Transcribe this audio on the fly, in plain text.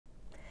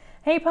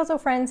Hey puzzle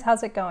friends,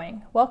 how's it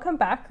going? Welcome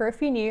back, or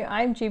if you're new,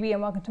 I'm Juby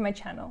and welcome to my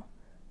channel.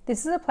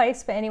 This is a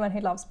place for anyone who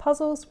loves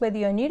puzzles, whether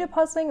you're new to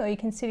puzzling or you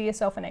consider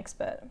yourself an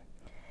expert.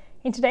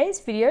 In today's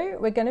video,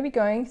 we're going to be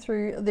going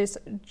through this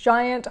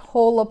giant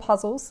haul of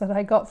puzzles that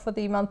I got for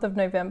the month of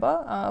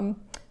November. I'm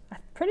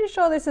pretty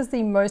sure this is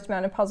the most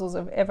amount of puzzles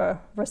I've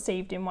ever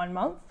received in one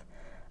month.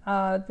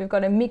 We've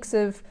got a mix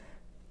of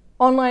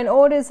online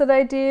orders that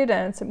I did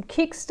and some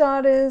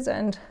Kickstarters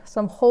and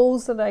some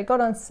hauls that I got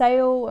on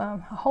sale, a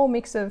whole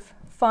mix of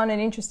fun and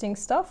interesting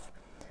stuff.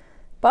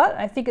 But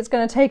I think it's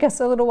going to take us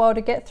a little while to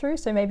get through,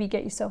 so maybe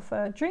get yourself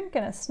a drink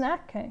and a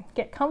snack and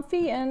get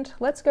comfy and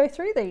let's go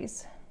through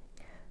these.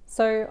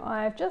 So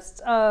I've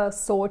just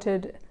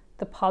sorted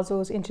the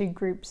puzzles into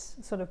groups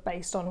sort of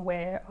based on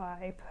where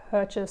I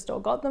purchased or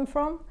got them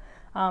from.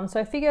 So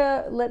I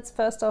figure let's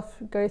first off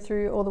go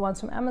through all the ones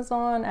from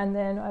Amazon, and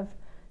then I've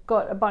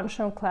got a bunch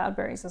from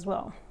Cloudberries as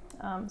well.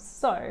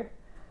 So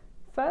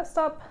first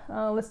up,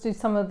 let's do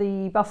some of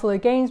the Buffalo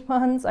Games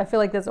ones. I feel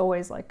like there's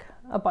always like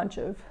a bunch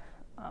of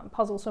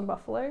puzzles from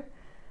Buffalo.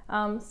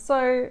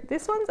 So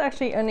this one's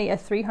actually only a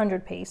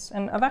 300 piece,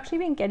 and I've actually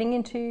been getting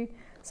into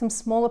some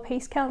smaller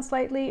piece counts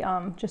lately,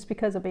 just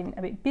because I've been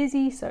a bit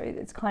busy, so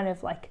it's kind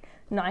of like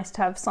nice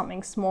to have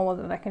something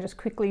smaller that I can just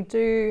quickly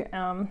do.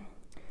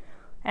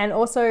 And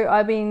also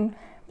I've been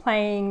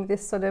playing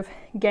this sort of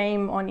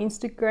game on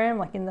Instagram,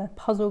 like in the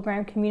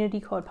Puzzlegram community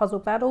called Puzzle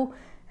Battle,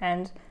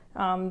 and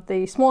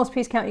the smallest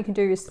piece count you can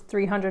do is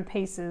 300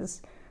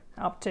 pieces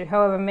up to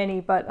however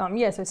many, but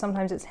yeah, so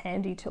sometimes it's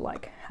handy to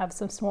like have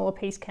some smaller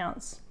piece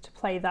counts to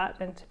play that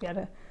and to be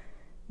able to,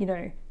 you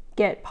know,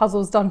 get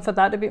puzzles done for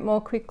that a bit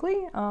more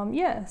quickly.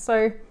 Yeah,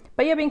 so,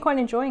 but yeah, I've been quite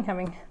enjoying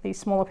having these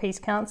smaller piece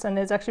counts, and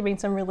there's actually been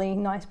some really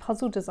nice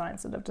puzzle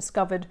designs that I've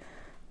discovered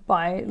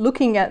by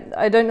looking at,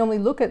 I don't normally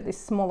look at this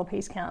smaller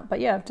piece count, but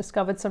yeah, I've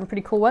discovered some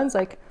pretty cool ones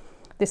like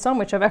this one,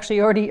 which I've actually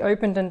already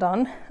opened and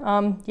done.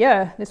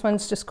 Yeah, this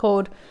one's just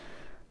called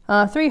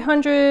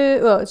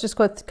 300, well, it's just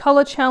called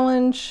Color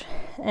Challenge,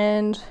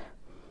 and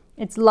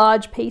it's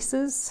large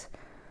pieces.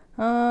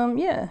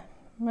 Yeah,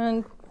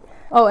 and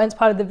oh, and it's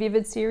part of the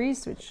Vivid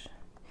series, which,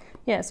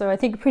 yeah, so I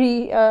think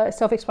pretty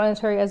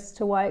self-explanatory as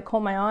to why it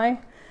caught my eye.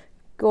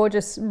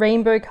 Gorgeous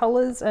rainbow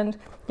colors, and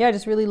yeah, I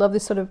just really love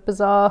this sort of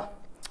bizarre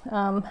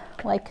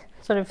like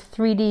sort of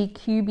 3D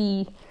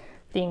cubey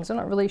things. I'm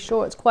not really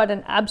sure, it's quite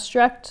an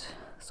abstract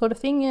sort of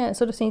thing. Yeah, it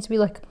sort of seems to be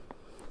like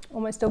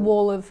almost a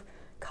wall of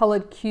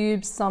colored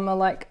cubes. Some are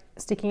like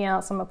sticking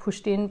out, some are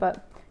pushed in,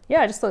 but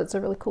yeah, I just thought it's a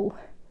really cool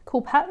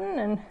pattern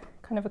and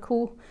kind of a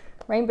cool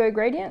rainbow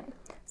gradient.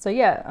 So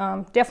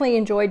yeah, definitely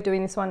enjoyed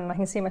doing this one, and I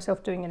can see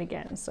myself doing it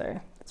again, so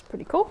it's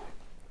pretty cool.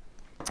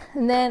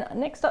 And then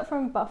next up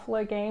from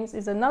Buffalo Games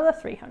is another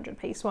 300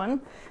 piece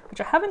one, which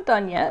I haven't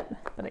done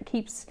yet, but it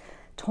keeps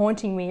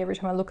taunting me every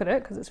time I look at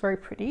it because it's very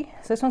pretty.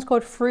 So this one's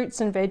called Fruits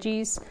and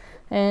Veggies,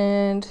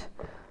 and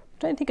I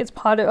don't think it's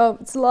part of, oh,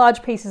 it's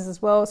large pieces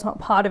as well. It's not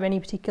part of any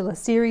particular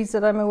series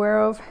that I'm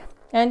aware of.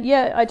 And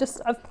yeah, I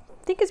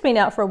think it's been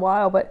out for a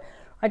while, but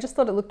I just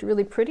thought it looked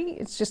really pretty.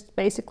 It's just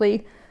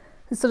basically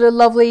this sort of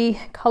lovely,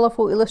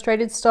 colorful,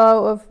 illustrated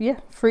style of,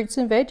 yeah, fruits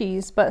and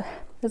veggies, but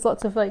there's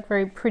lots of like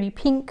very pretty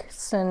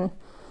pinks and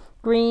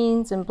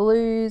greens and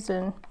blues,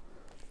 and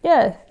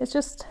yeah, it's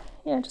just,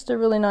 yeah, just a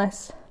really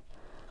nice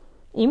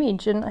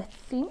image. And I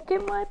think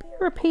it might be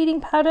a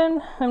repeating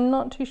pattern, I'm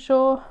not too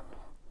sure,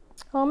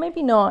 or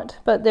maybe not,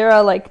 but there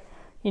are like,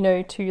 you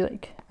know, two,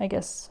 like, I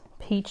guess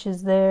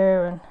peaches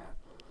there and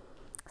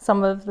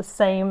some of the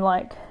same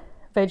like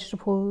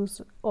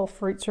vegetables or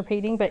fruits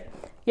repeating. But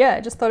yeah,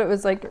 I just thought it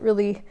was like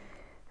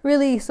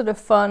really sort of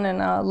fun and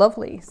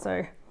lovely.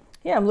 So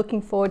yeah, I'm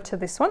looking forward to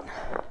this one.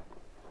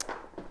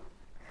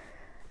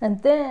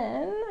 And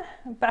then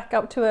back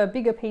up to a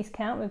bigger piece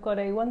count, we've got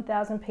a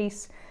 1,000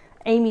 piece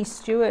Aimee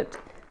Stewart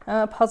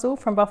puzzle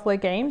from Buffalo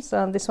Games.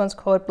 This one's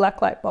called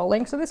Blacklight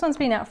Bowling. So this one's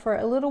been out for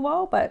a little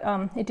while, but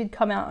it did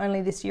come out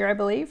only this year, I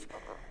believe.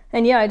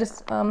 And yeah, I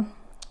just, of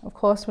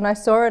course, when I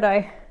saw it,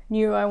 I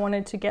knew I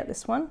wanted to get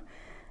this one.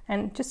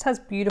 And it just has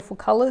beautiful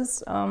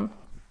colors.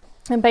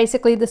 And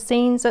basically the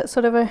scene's at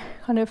sort of a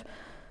kind of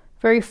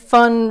very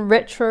fun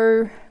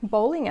retro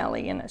bowling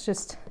alley, and it's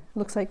just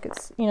looks like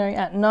it's, you know,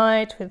 at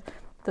night with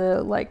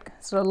the like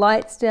sort of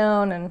lights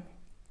down and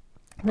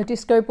the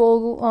disco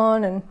ball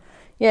on, and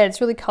yeah,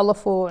 it's really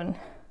colorful and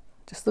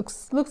just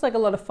looks like a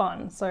lot of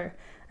fun. So,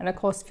 and of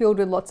course filled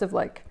with lots of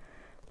like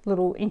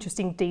little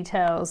interesting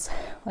details,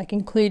 like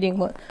including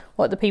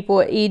what the people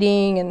are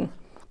eating, and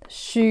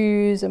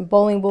shoes and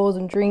bowling balls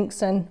and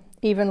drinks, and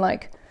even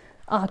like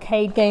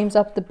arcade games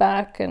up the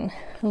back, and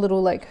a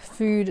little like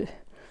food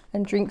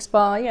and drinks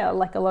bar. Yeah,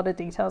 like a lot of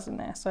details in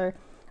there. So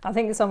I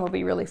think this one will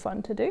be really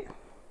fun to do.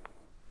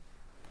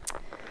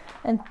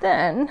 And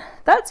then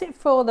that's it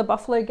for the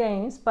Buffalo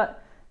Games,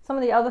 but some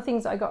of the other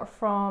things I got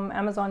from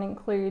Amazon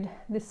include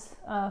this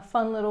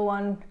fun little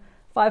one,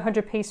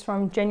 500 piece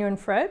from Genuine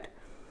Fred.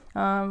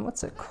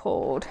 What's it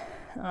called?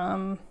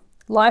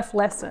 Life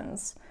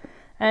Lessons.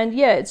 And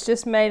yeah, it's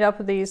just made up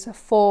of these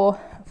 4,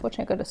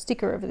 unfortunately I got a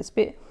sticker over this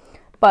bit,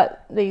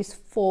 but these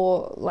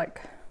 4 like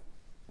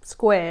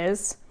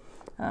squares.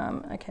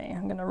 Okay,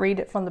 I'm gonna read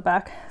it from the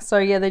back. So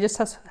yeah, they just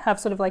have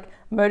sort of like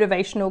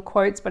motivational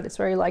quotes, but it's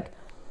very like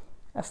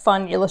a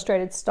fun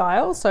illustrated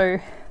style. So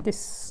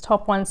this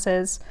top one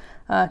says,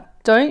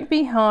 don't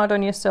be hard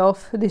on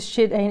yourself, this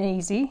shit ain't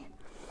easy.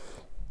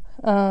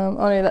 Oh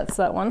no, that's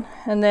that one.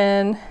 And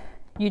then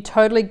you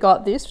totally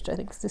got this, which I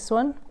think is this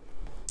one.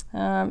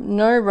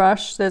 No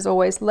rush, there's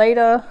always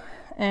later,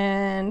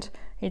 and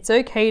it's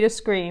okay to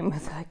scream,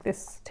 with like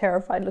this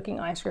terrified looking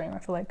eye scream. I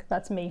feel like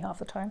that's me half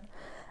the time.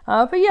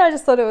 But yeah, I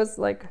just thought it was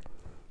like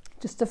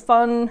just a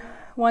fun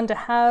one to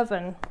have,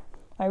 and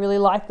I really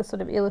like the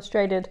sort of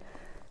illustrated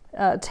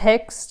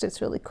text. It's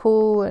really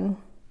cool, and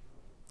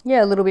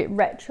yeah, a little bit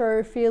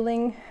retro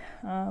feeling.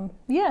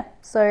 Yeah,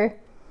 so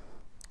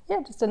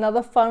yeah, just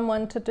another fun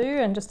one to do,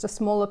 and just a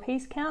smaller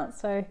piece count.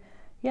 So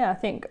yeah, I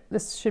think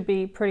this should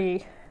be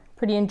pretty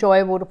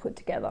enjoyable to put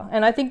together.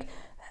 And I think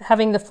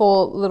having the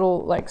 4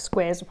 little like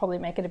squares will probably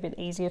make it a bit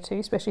easier too,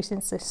 especially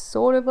since they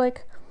sort of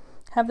like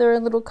have their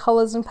own little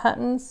colors and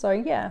patterns. So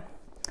yeah,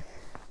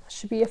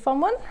 should be a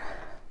fun one.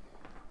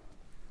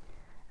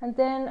 And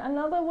then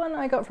another one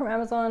I got from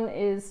Amazon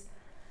is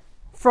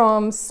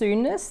from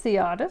Soonness, the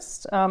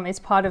artist. It's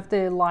part of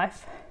the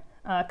Life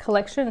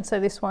collection. So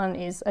this one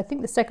is, I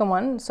think, the second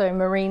one, so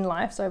Marine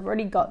Life. So I've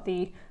already got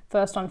the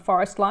first one,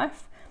 Forest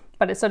Life,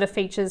 but it sort of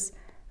features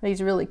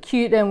these really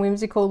cute and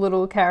whimsical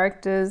little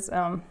characters,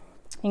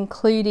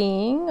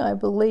 including, I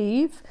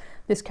believe,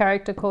 this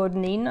character called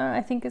Nina,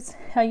 I think is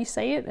how you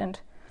say it. And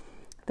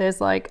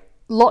there's like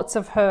lots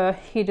of her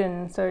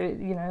hidden. So,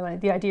 you know, like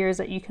the idea is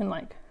that you can,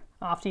 like,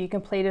 after you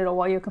complete it or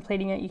while you're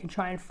completing it, you can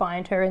try and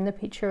find her in the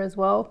picture as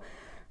well.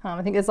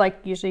 I think there's like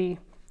usually,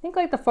 I think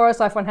like the Forest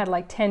Life one had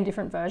like 10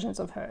 different versions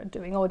of her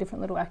doing all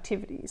different little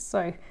activities.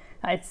 So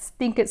I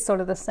think it's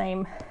sort of the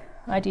same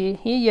idea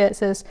here. Yeah, it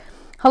says,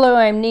 hello,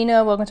 I'm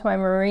Nina. Welcome to my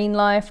marine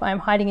life. I'm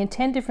hiding in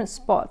 10 different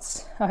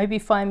spots. I hope you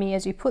find me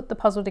as you put the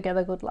puzzle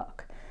together. Good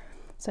luck.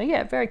 So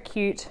yeah, very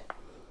cute.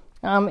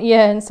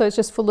 Yeah, and so it's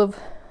just full of,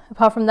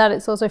 apart from that,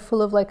 it's also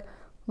full of like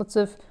lots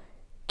of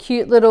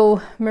cute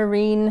little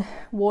marine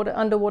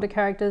underwater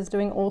characters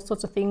doing all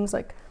sorts of things.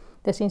 Like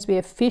there seems to be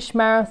a fish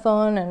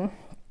marathon, and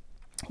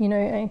you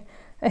know,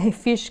 a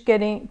fish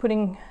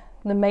putting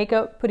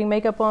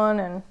makeup on,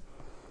 and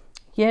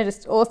yeah,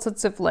 just all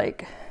sorts of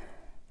like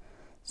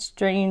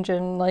strange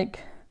and like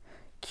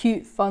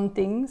cute fun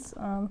things.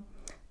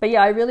 But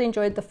yeah, I really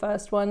enjoyed the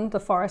first one, the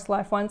Forest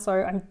Life one, so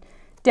I'm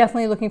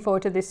definitely looking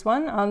forward to this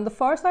one. The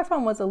Forest Life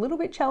one was a little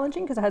bit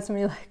challenging because I had some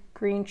really like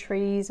green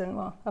trees and,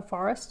 well, a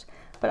forest.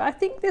 But I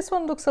think this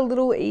one looks a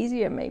little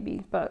easier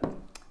maybe, but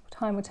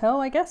time will tell,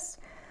 I guess.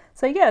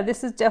 So yeah,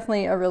 this is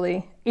definitely a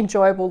really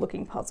enjoyable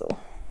looking puzzle.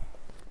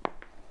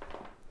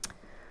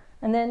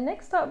 And then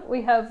next up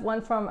we have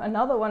one from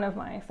another one of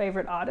my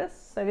favorite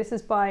artists. So this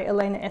is by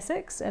Elena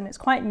Essex, and it's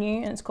quite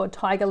new, and it's called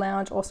Tiger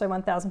Lounge, also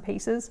 1,000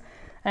 pieces.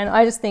 And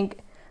I just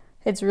think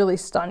it's really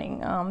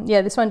stunning.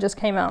 Yeah, this one just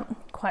came out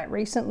quite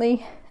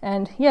recently,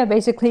 and yeah,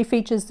 basically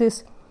features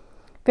this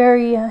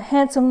very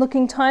handsome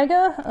looking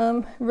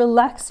tiger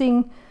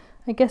relaxing,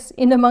 I guess,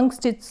 in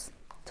amongst its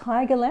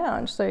tiger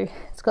lounge. So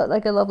it's got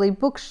like a lovely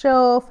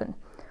bookshelf and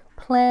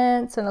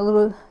plants, and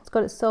it's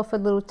got itself a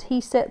little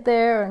tea set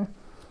there, and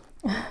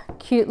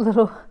cute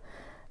little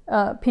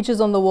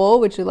pictures on the wall,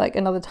 which are like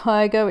another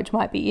tiger, which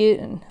might be it,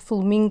 and a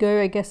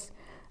flamingo, I guess,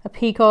 a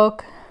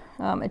peacock,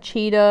 a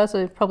cheetah,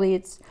 so probably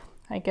it's,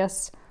 I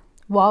guess,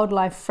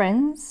 wildlife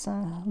friends.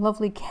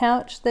 Lovely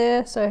couch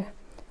there. So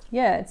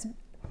yeah, it's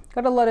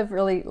got a lot of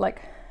really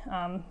like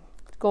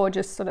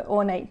gorgeous sort of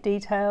ornate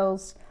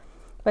details,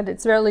 but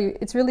it's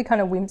really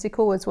kind of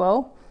whimsical as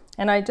well.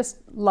 And I just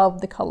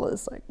love the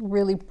colors, like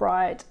really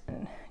bright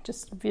and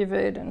just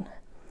vivid, and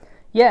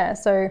yeah,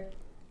 so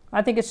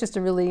I think it's just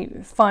a really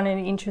fun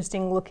and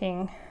interesting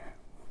looking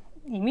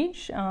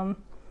image. And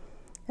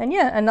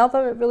yeah,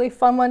 another really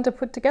fun one to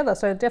put together.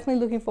 So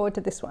definitely looking forward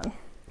to this one.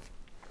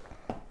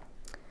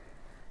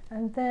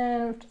 And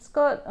then we've just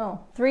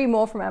got, 3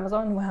 more from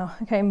Amazon. Wow,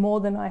 okay,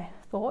 more than I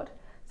thought.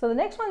 So the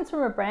next one's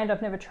from a brand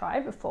I've never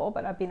tried before,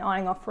 but I've been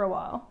eyeing off for a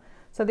while.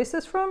 So this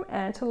is from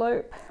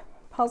Antelope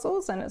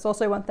Puzzles, and it's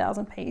also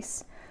 1,000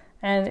 piece.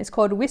 And it's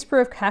called Whisper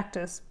of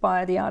Cactus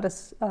by the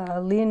artist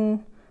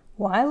Lynn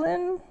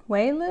Whalen.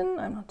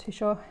 I'm not too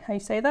sure how you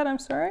say that, I'm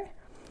sorry.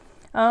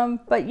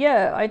 But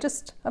yeah,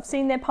 I've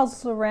seen their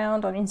puzzles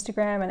around on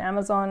Instagram and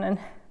Amazon, and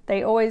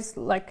they always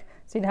like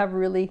seem to have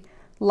really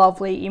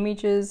lovely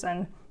images,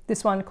 and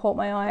this one caught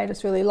my eye. I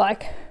just really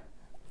like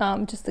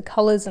just the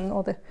colors and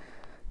all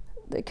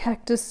the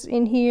cactus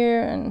in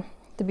here and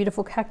the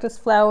beautiful cactus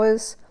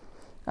flowers.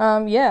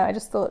 Yeah, I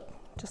just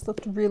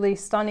looked really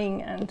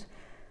stunning, and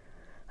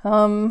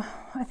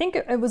I think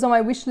it was on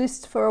my wish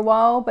list for a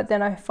while, but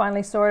then I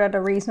finally saw it at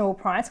a reasonable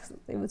price because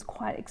it was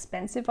quite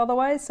expensive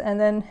otherwise. And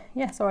then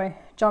yeah, so I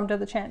jumped at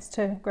the chance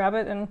to grab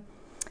it, and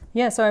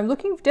yeah, so I'm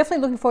definitely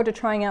looking forward to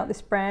trying out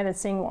this brand and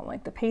seeing what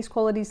like the piece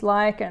quality's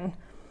like, and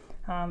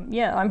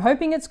Yeah, I'm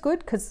hoping it's good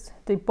because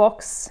the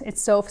box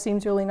itself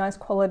seems really nice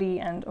quality,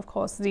 and of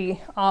course the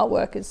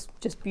artwork is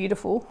just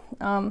beautiful.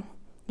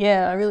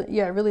 Yeah, I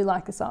really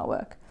like this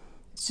artwork.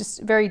 It's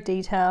just very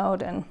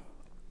detailed and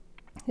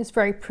it's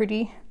very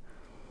pretty.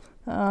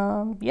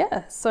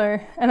 Yeah, so,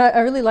 and I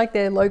really like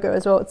their logo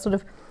as well. It's sort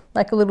of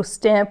like a little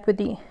stamp with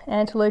the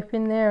antelope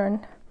in there,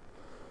 and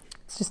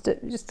it's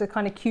just a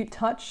kind of cute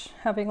touch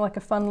having like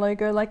a fun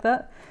logo like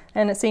that.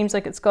 And it seems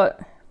like it's got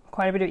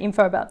quite a bit of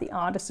info about the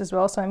artist as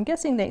well, so I'm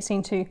guessing they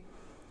seem to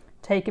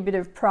take a bit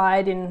of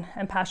pride in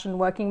and passion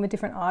working with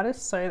different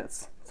artists, so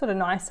it's sort of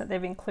nice that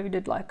they've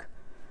included like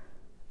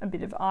a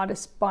bit of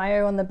artist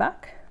bio on the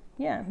back.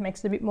 Yeah, it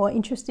makes it a bit more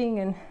interesting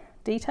and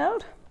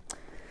detailed.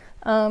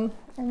 And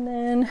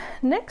then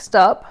next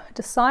up, I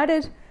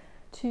decided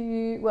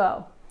to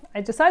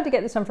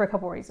get this one for a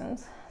couple of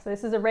reasons. So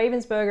this is a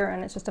Ravensburger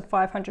and it's just a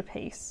 500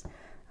 piece.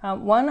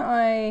 One,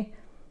 I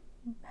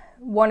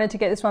wanted to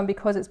get this one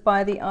because it's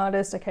by the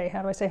artist, okay,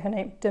 how do I say her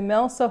name?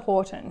 Demelsa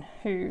Horton,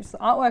 whose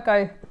artwork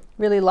I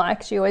really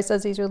like. She always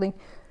does these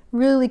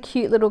really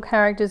cute little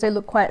characters. They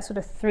look quite sort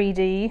of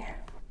 3D.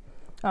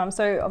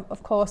 So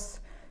of course,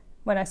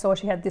 when I saw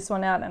she had this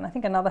one out and I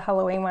think another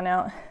Halloween one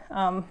out,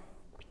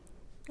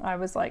 I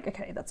was like,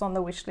 okay, that's on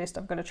the wish list.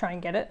 I've got to try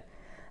and get it.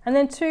 And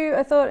then two,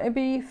 I thought it'd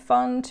be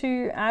fun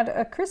to add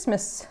a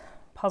Christmas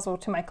puzzle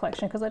to my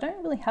collection because I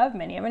don't really have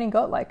many. I've only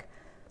got like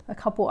a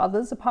couple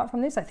others apart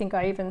from this. I think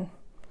I even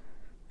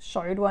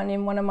showed one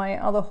in one of my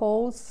other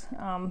hauls.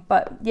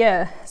 But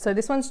yeah, so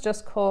this one's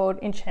just called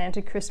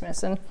Enchanted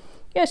Christmas, and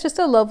yeah, it's just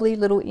a lovely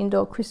little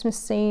indoor Christmas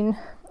scene.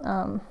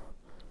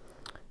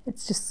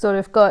 It's just sort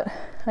of got,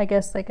 I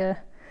guess, like a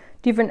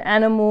different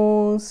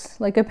animals,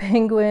 like a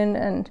penguin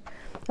and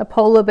a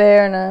polar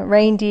bear and a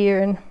reindeer,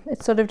 and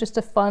it's sort of just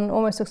a fun,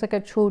 almost looks like a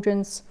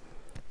children's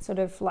sort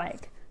of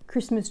like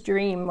Christmas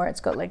dream where it's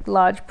got like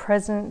large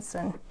presents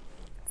and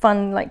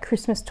fun like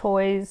Christmas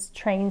toys,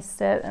 train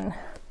set and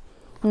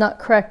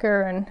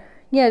nutcracker, and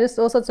yeah, just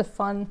all sorts of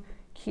fun,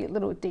 cute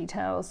little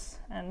details.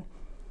 And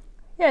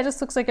yeah, it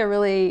just looks like a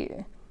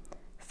really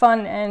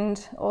fun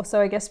and also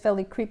I guess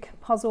fairly quick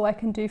puzzle I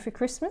can do for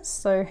Christmas.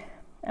 So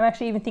I'm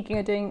actually even thinking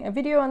of doing a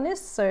video on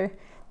this, so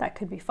that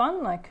could be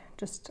fun, like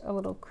just a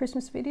little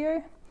Christmas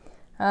video.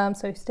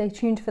 So stay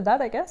tuned for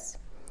that, I guess.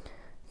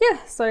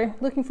 Yeah, so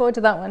looking forward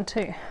to that one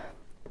too.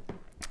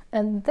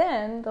 And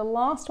then the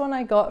last one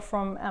I got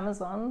from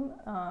Amazon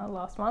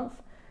last month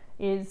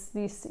is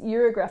this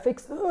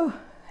Eurographics,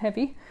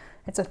 heavy.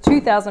 It's a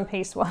 2,000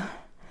 piece one.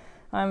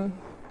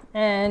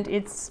 And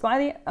it's by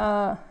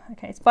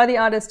the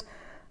artist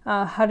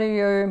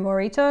Haruyo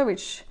Morita,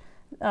 which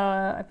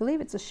I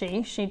believe it's a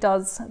she. She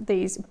does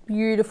these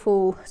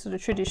beautiful sort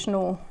of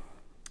traditional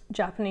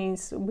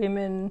Japanese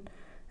women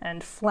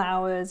and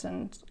flowers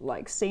and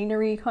like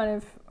scenery kind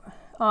of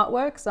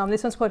artworks.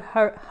 This one's called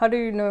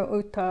Haru no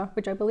Uta,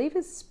 which I believe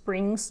is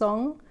Spring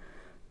Song,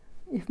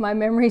 if my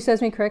memory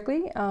serves me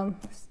correctly. I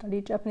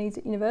studied Japanese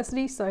at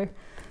university, so,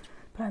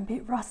 but I'm a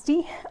bit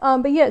rusty.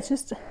 But yeah, it's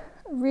just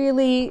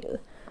really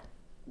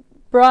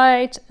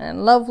bright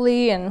and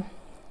lovely, and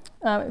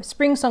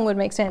Spring Song would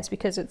make sense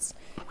because it's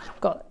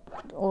got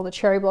all the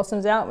cherry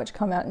blossoms out, which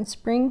come out in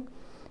spring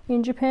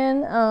in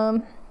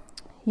Japan.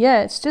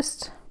 Yeah, it's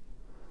just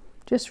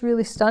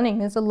really stunning.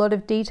 There's a lot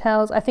of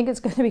details. I think it's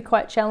going to be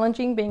quite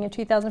challenging being a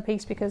 2,000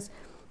 piece because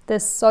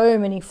there's so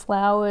many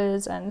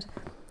flowers and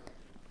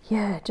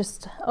yeah,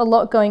 just a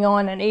lot going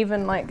on. And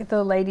even like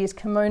the lady's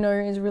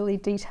kimono is really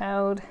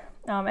detailed.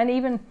 And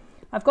even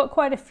I've got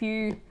quite a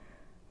few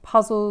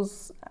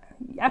puzzles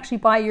actually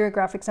by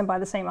Eurographics and by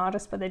the same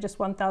artist, but they're just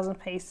 1,000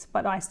 piece,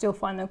 but I still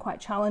find them quite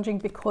challenging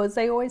because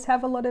they always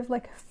have a lot of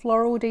like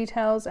floral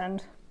details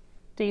and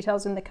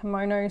details in the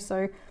kimono.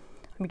 So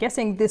I'm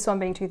guessing this one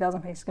being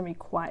 2,000 piece is going to be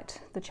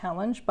quite the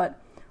challenge,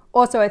 but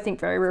also I think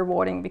very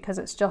rewarding because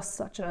it's just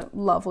such a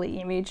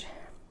lovely image.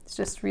 It's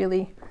just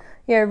really,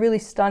 yeah, really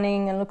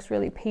stunning and looks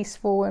really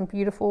peaceful and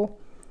beautiful.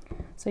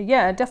 So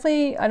yeah,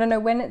 definitely, I don't know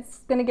when it's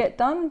going to get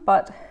done,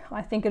 but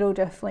I think it'll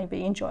definitely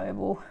be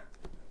enjoyable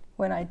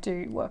when I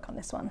do work on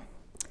this one.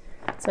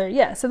 So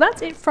yeah, so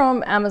that's it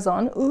from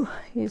Amazon. Ooh,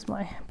 here's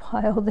my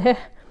pile there.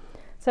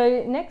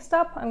 So next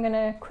up, I'm going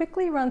to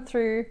quickly run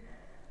through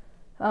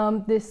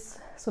this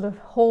sort of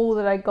haul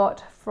that I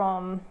got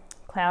from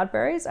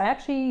Cloudberries. I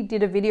actually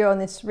did a video on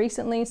this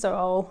recently, so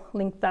I'll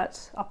link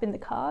that up in the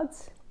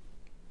cards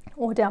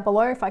or down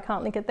below if I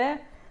can't link it there.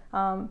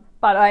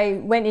 But I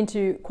went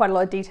into quite a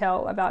lot of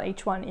detail about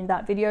each one in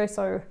that video,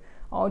 so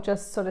I'll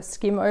just sort of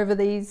skim over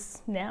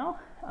these now.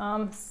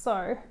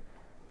 So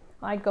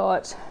I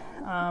got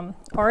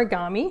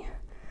Origami.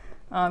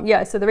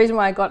 Yeah, so the reason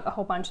why I got a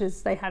whole bunch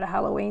is they had a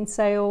Halloween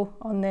sale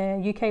on their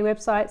UK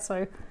website,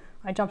 so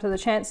I jumped at the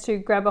chance to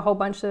grab a whole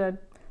bunch that are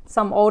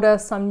some older,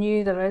 some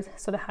new that I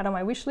sort of had on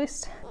my wish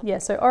list. Yeah,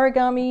 so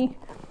Origami,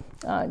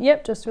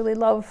 yep, just really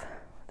love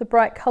the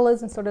bright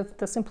colors and sort of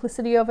the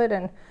simplicity of it.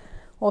 And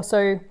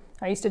also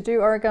I used to do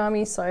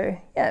origami, so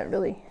yeah, it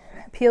really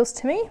appeals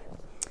to me.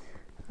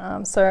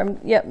 So I'm,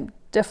 yep,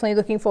 definitely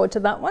looking forward to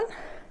that one.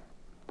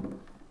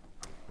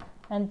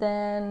 And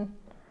then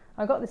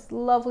I got this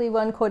lovely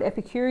one called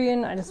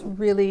Epicurean. I just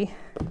really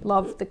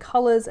love the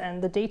colors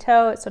and the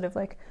detail. It's sort of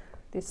like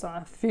this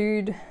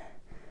food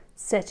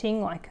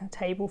setting, like a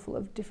table full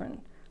of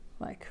different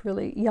like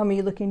really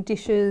yummy looking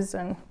dishes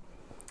and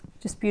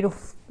just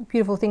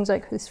beautiful things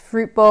like this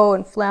fruit bowl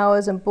and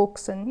flowers and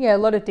books, and yeah, a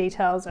lot of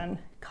details and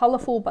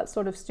colorful, but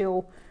sort of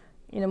still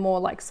in a more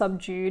like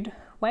subdued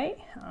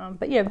way.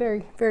 But yeah,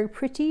 very, very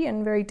pretty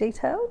and very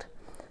detailed.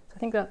 So I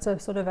think that's a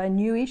sort of a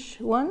newish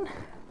one.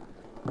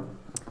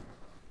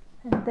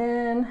 And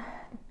then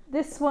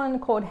this one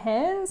called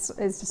Hands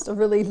is just a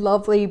really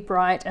lovely,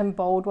 bright and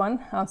bold one.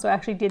 So I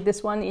actually did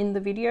this one in the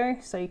video,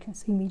 so you can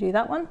see me do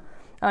that one.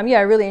 Yeah,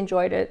 I really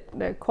enjoyed it.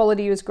 The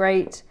quality was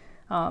great.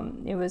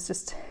 It was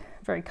just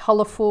very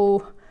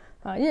colorful.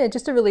 Yeah,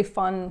 just a really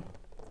fun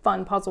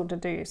puzzle to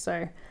do.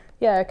 So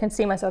yeah, I can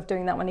see myself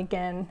doing that one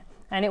again.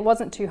 And it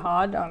wasn't too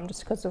hard,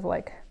 just because of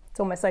like, it's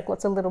almost like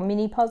lots of little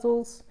mini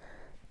puzzles,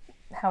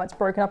 how it's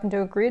broken up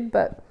into a grid.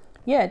 But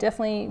yeah,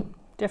 definitely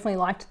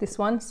liked this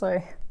one.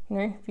 So, you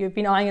know, if you've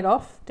been eyeing it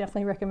off,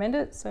 definitely recommend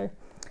it. So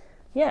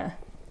yeah.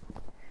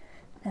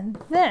 And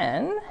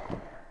then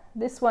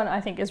this one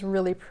I think is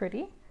really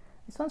pretty.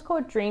 This one's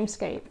called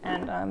Dreamscape,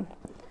 and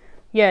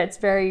yeah, it's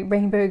very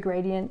rainbow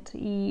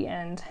gradient-y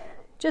and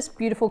just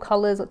beautiful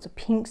colors, lots of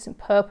pinks and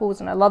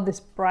purples, and I love this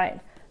bright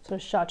sort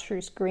of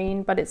chartreuse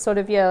green. But it's sort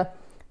of, yeah,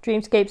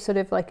 Dreamscape's sort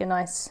of like a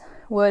nice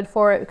word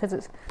for it, because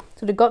it's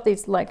sort of got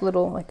these like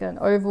little, like an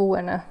oval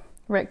and a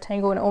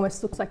rectangle, and it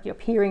almost looks like you're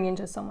peering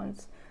into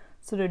someone's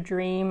sort of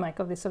dream, like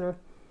of this sort of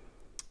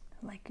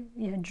like,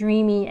 yeah,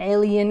 dreamy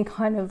alien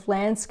kind of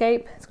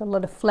landscape. It's got a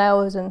lot of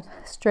flowers and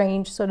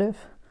strange sort of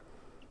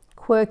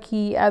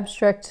quirky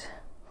abstract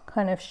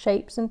kind of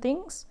shapes and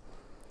things.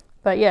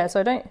 But yeah, so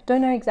I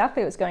don't know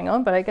exactly what's going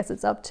on, but I guess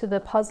it's up to the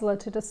puzzler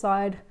to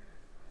decide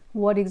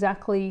what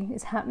exactly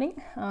is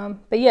happening.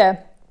 But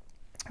yeah,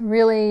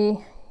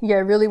 really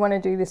want to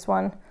do this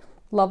one.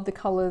 Love the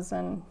colors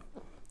and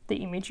the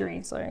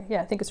imagery. So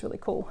yeah, I think it's really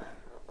cool.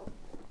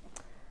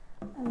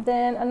 And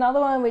then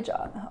another one, which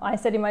I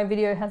said in my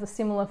video has a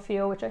similar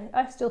feel, which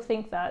I still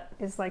think that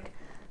is like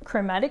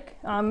chromatic,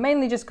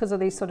 mainly just because of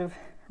these sort of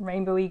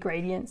rainbowy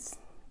gradients.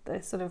 They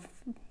sort of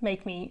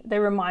they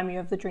remind me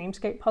of the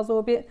Dreamscape puzzle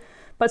a bit,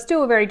 but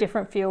still a very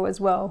different feel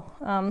as well.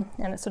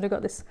 And it's sort of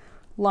got this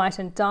light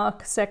and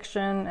dark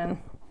section, and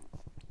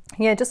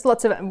yeah, just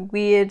lots of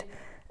weird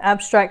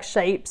abstract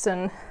shapes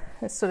and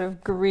this sort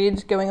of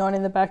grid going on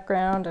in the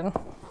background.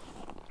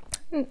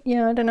 And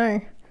yeah, I don't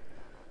know.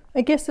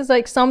 I guess there's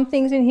like some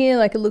things in here,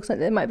 like it looks like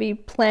there might be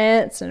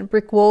plants and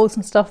brick walls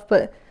and stuff,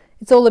 but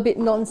it's all a bit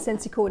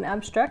nonsensical and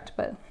abstract.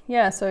 But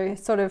yeah, so it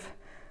sort of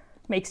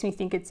makes me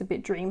think it's a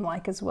bit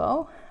dreamlike as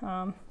well.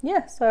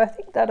 Yeah, so I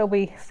think that'll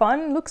be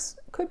fun.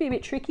 Could be a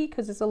bit tricky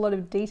because there's a lot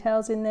of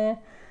details in there.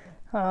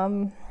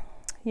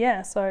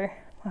 Yeah, so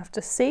we'll have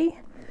to see.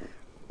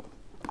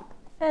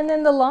 And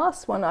then the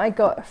last one I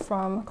got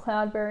from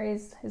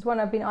Cloudberries is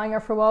one I've been eyeing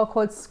up for a while,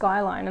 called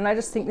Skyline, and I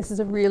just think this is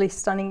a really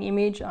stunning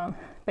image.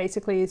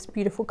 Basically it's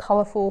beautiful,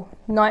 colorful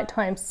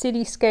nighttime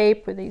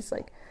cityscape with these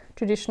like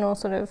traditional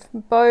sort of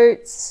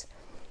boats,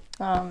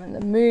 and the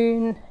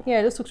moon.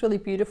 Yeah, it just looks really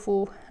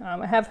beautiful.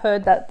 I have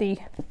heard that the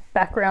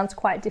background's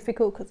quite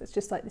difficult because it's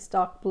just like this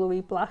dark bluey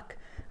black,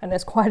 and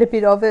there's quite a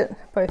bit of it,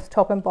 both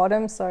top and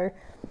bottom. So,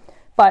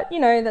 but you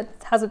know, that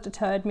hasn't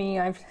deterred me.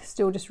 I've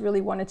still just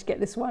really wanted to get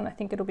this one. I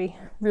think it'll be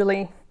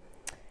really,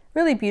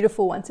 really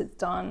beautiful once it's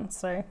done.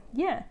 So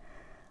yeah.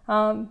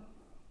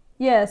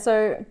 Yeah,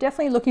 so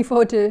definitely looking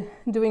forward to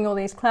doing all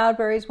these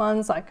Cloudberries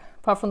ones, like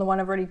apart from the one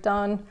I've already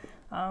done.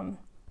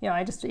 You know,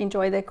 I just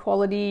enjoy their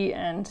quality,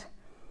 and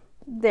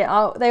they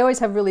always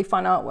have really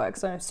fun artwork,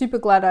 so I'm super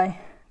glad I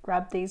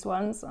grabbed these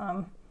ones.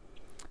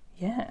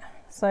 Yeah,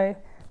 so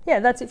yeah,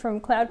 that's it from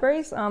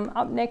Cloudberries.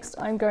 Up next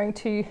I'm going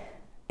to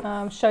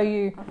show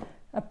you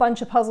a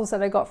bunch of puzzles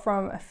that I got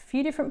from a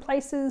few different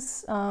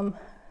places. I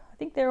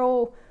think they're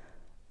all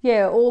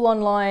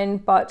online,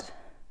 but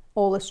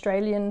all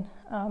Australian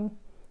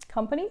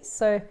companies.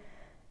 So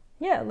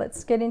yeah,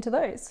 let's get into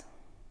those.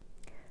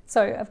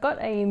 So I've got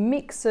a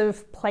mix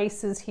of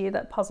places here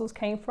that puzzles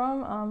came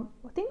from.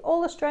 I think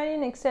all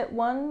Australian except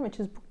one, which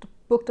is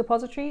Book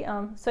Depository.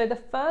 So the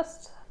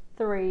first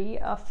three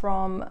are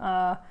from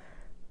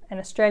an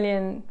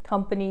Australian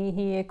company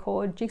here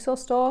called Jigsaw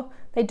Store.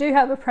 They do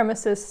have a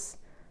premises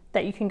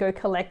that you can go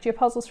collect your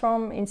puzzles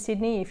from in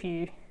Sydney if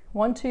you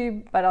want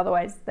to, but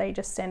otherwise they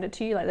just send it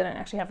to you. Like, they don't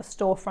actually have a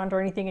storefront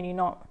or anything, and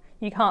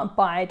you can't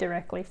buy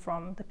directly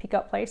from the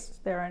pickup place.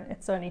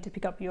 It's only to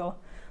pick up your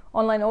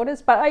online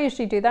orders, but I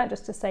usually do that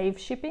just to save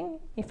shipping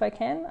if I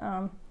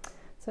can.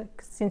 So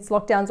since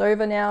lockdown's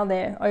over now,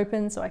 they're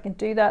open, so I can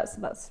do that.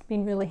 So that's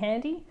been really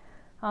handy.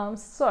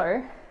 So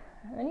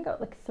I only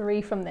got like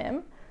 3 from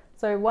them.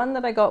 So one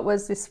that I got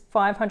was this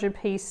 500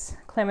 piece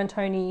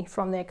Clementoni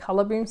from their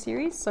Color Boom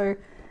series. So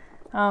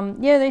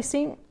yeah,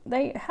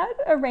 they had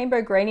a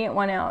rainbow gradient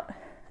one out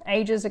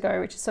ages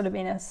ago, which has sort of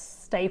been a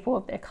staple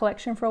of their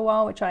collection for a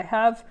while, which I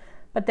have,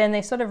 but then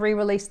they sort of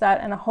re-released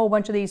that and a whole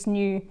bunch of these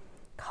new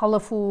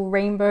colorful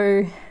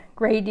rainbow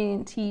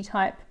gradient-y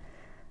type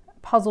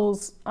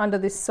puzzles under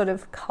this sort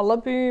of Color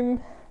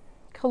Boom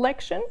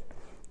collection,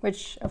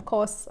 which of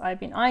course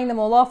I've been eyeing them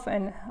all off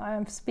and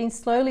I've been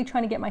slowly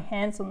trying to get my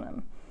hands on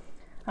them.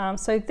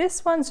 So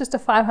this one's just a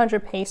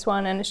 500 piece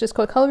one, and it's just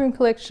called Color Boom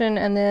Collection,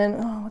 and then,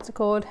 oh, what's it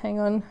called? Hang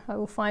on, I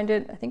will find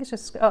it. I think it's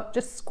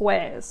just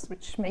squares,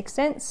 which makes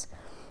sense.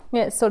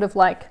 Yeah, it's sort of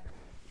like,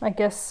 I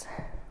guess,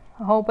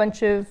 a whole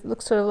bunch of,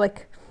 looks sort of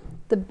like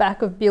the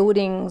back of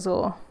buildings,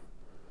 or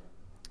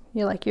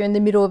you're like you're in the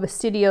middle of a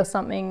city or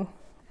something,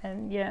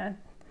 and yeah,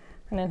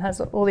 and then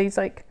has all these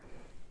like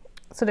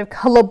sort of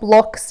color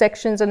block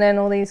sections, and then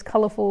all these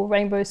colorful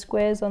rainbow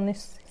squares on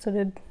this sort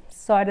of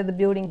side of the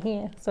building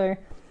here. So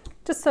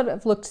just sort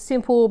of looked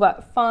simple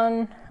but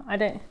fun. I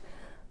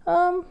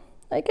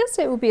guess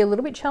it would be a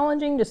little bit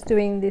challenging just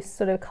doing this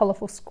sort of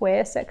colorful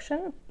square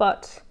section,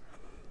 but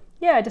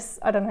yeah,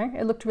 I don't know,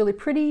 it looked really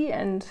pretty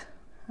and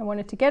I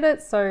wanted to get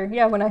it. So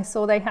yeah, when I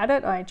saw they had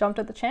it, I jumped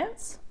at the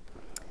chance.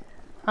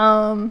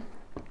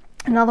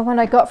 Another one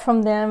I got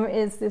from them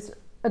is this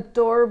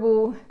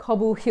adorable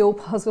Cobble Hill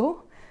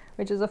puzzle,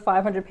 which is a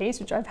 500 piece,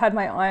 which I've had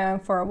my eye on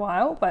for a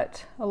while,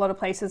 but a lot of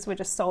places were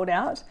just sold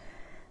out.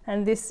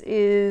 And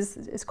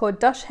it's called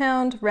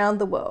Dachshund Round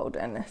the World,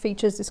 and it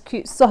features this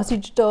cute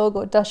sausage dog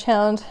or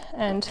dachshund,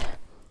 and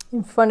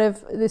in front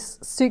of this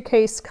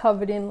suitcase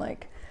covered in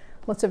like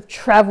lots of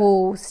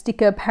travel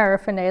sticker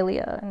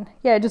paraphernalia. And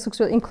yeah, it just looks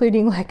really,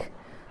 including like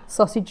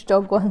sausage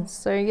dog ones.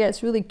 So yeah,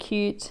 it's really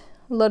cute.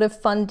 A lot of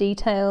fun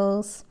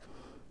details.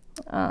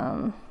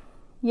 Yeah,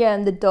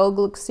 and the dog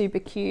looks super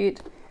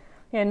cute.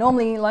 Yeah,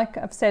 normally, like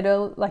I've said,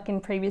 like in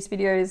previous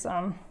videos,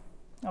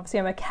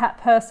 obviously I'm a cat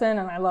person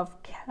and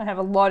I have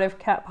a lot of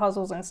cat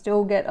puzzles and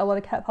still get a lot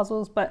of cat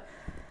puzzles, but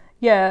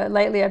yeah,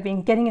 lately I've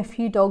been getting a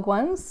few dog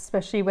ones,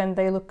 especially when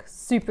they look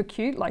super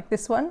cute like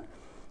this one.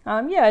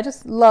 Yeah, I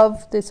just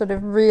love the sort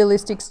of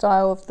realistic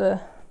style of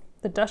the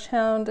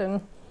dachshund,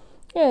 and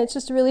yeah, it's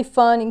just really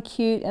fun and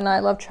cute, and I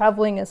love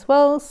traveling as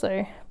well,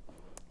 so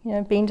you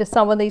know, been to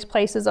some of these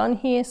places on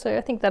here, so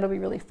I think that'll be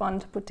really fun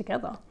to put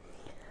together.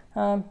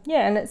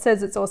 Yeah, and it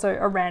says it's also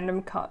a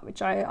random cut,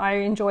 which I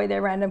enjoy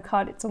their random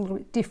cut. It's a little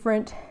bit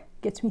different,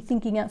 gets me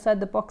thinking outside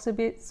the box a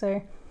bit, so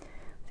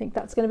I think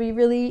that's going to be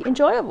really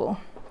enjoyable.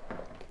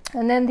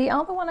 And then the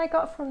other one I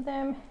got from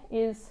them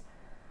is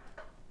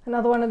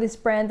another one of this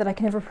brand that I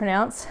can never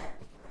pronounce.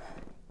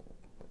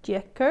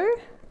 Gecko?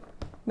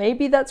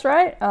 Maybe that's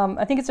right.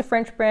 I think it's a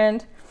French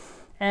brand,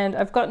 and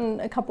I've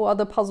gotten a couple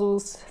other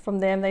puzzles from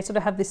them. They sort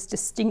of have this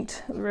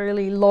distinct,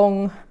 really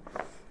long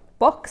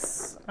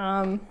box,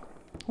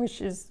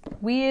 which is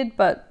weird,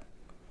 but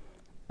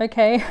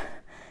okay.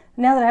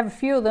 Now that I have a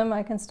few of them,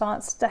 I can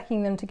start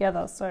stacking them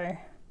together, so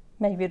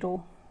maybe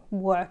it'll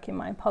work in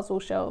my puzzle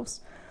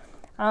shelves.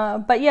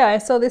 But yeah, I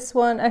saw this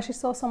one, I actually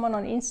saw someone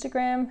on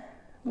Instagram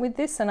with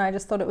this, and I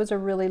just thought it was a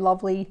really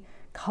lovely,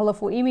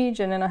 colorful image,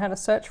 and then I had a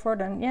search for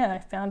it, and yeah, I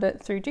found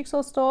it through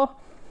Jigsaw Store.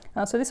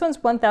 So this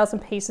one's 1,000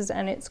 pieces,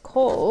 and it's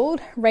called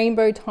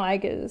Rainbow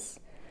Tigers.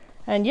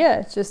 And yeah,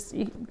 it's just,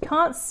 you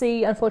can't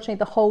see, unfortunately,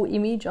 the whole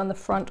image on the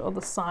front or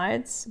the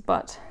sides,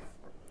 but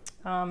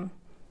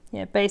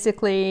yeah,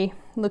 basically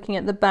looking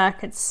at the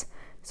back, it's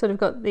sort of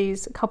got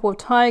these couple of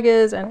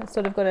tigers, and it's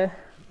sort of got a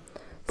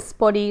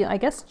spotty, I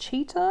guess,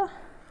 cheetah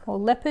or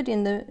leopard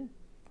in the,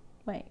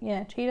 wait,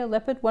 yeah, cheetah,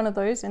 leopard, one of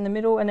those in the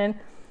middle, and then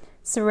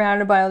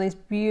surrounded by all these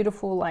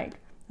beautiful, like,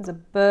 there's a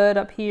bird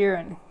up here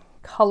and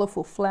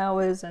colorful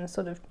flowers and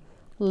sort of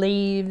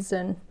leaves,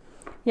 and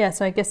yeah,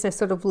 so I guess they're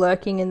sort of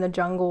lurking in the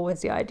jungle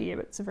is the idea,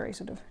 but it's a very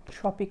sort of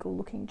tropical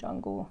looking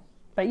jungle.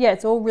 But yeah,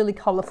 it's all really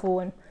colorful,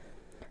 and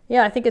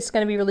yeah, I think it's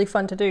going to be really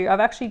fun to do. I've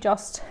actually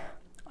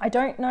I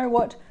don't know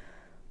what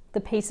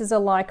the pieces are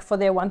like for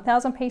their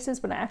 1,000 pieces,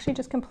 but I actually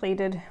just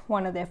completed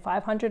one of their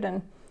 500,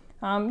 and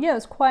yeah, it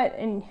was quite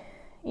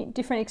a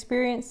different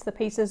experience. The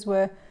pieces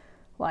were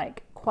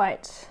like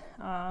quite,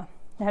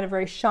 they had a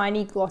very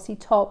shiny glossy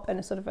top and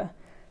a sort of a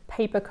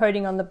paper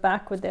coating on the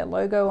back with their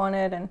logo on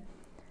it, and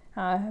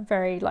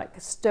very like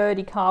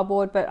sturdy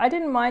cardboard, but I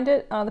didn't mind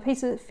it. The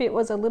piece of fit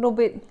was a little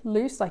bit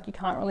loose, like you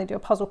can't really do a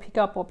puzzle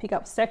pickup or pick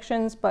up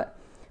sections, but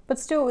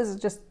still it was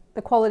just,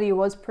 the quality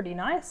was pretty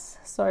nice.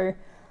 So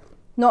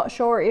not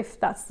sure if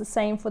that's the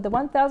same for the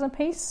 1,000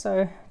 piece,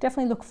 so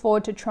definitely look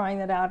forward to trying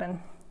that out and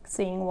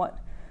seeing what,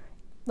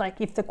 like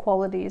if the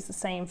quality is the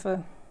same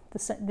for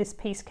this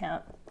piece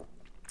count.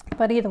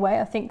 But either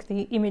way, I think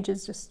the image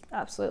is just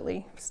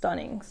absolutely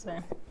stunning, so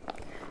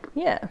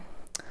yeah.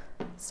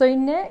 So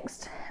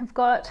next I've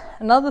got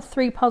another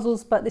 3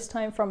 puzzles, but this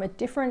time from a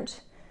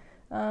different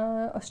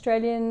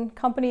Australian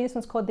company. This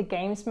one's called The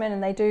Gamesman,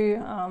 and they do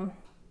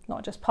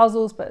not just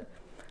puzzles, but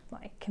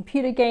like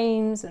computer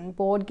games and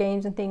board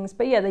games and things.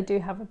 But yeah, they do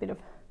have a bit of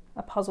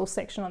a puzzle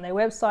section on their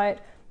website.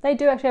 They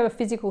do actually have a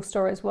physical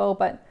store as well,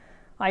 but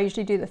I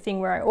usually do the thing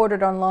where I order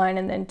it online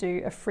and then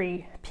do a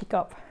free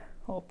pickup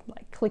or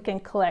like click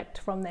and collect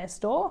from their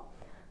store,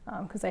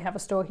 because they have a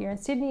store here in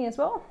Sydney as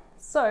well.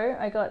 So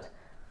I got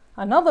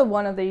another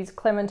one of these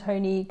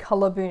Clementoni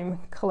Color Boom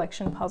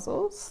collection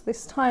puzzles.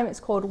 This time it's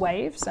called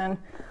Waves, and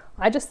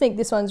I just think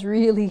this one's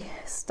really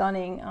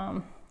stunning.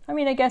 I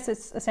mean, I guess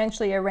it's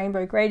essentially a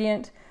rainbow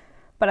gradient,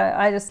 but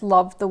I just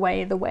love the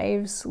way the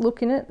waves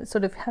look in it. It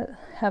sort of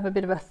have a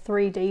bit of a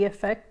 3D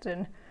effect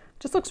and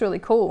just looks really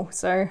cool.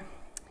 So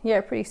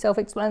yeah, pretty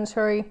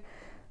self-explanatory.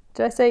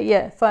 Did I say?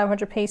 Yeah,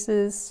 500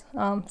 pieces.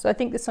 So I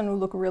think this one will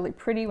look really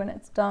pretty when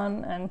it's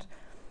done. And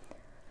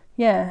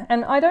yeah,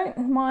 and I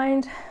don't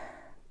mind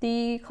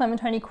the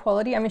Clementine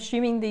quality. I'm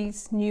assuming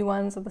these new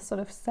ones are the sort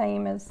of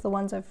same as the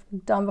ones I've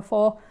done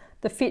before.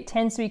 The fit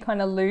tends to be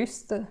kind of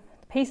loose. The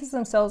pieces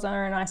themselves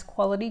are a nice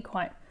quality,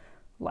 quite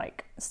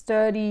like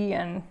sturdy,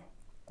 and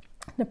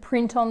the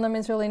print on them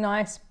is really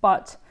nice,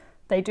 but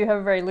they do have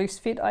a very loose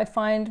fit, I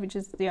find, which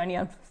is the only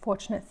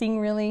unfortunate thing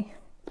really.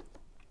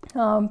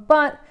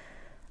 But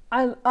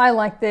I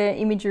like their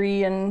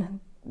imagery and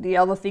the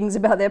other things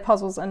about their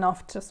puzzles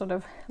enough to sort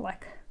of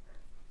like,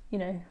 you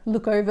know,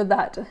 look over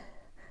that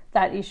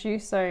issue.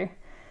 So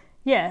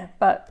yeah,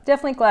 but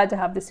definitely glad to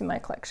have this in my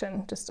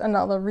collection. Just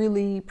another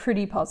really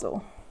pretty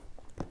puzzle.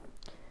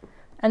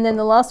 And then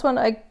the last one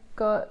I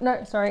got,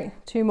 no, sorry,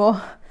 two more.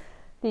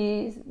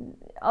 The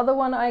other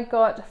one I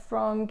got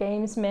from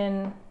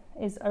Gamesmen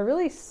is a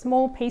really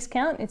small piece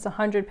count. It's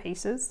 100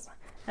 pieces,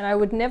 and I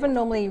would never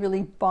normally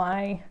really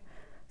buy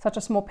such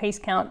a small piece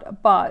count,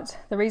 but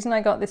the reason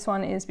I got this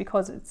one is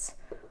because it's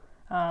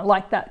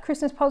like that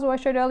Christmas puzzle I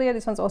showed earlier.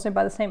 This one's also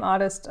by the same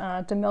artist,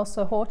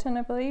 Demelsa Horton,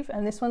 I believe,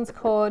 and this one's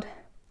called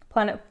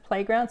Planet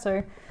Playground.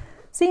 So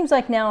seems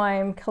like now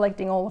I'm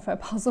collecting all of her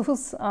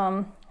puzzles.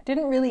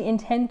 Didn't really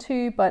intend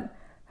to, but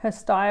her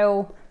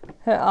style,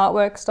 her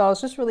artwork style is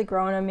just really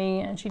growing on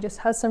me, and she just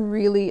has some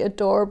really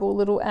adorable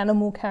little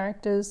animal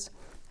characters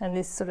and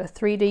this sort of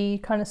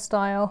 3D kind of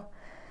style.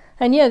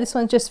 And yeah, this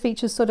one just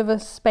features sort of a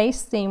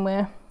space theme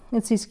where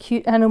it's these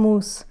cute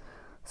animals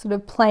sort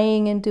of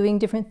playing and doing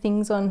different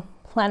things on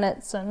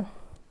planets, and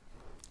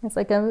it's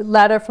like a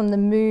ladder from the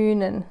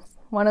moon, and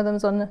one of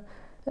them's on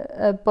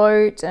a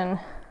boat, and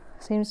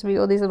seems to be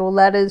all these little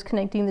ladders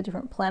connecting the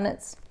different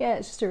planets. Yeah,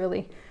 it's just a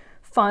really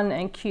fun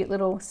and cute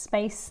little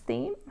space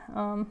theme.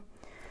 And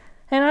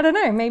I don't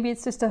know, maybe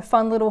it's just a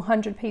fun little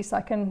 100 piece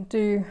I can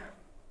do,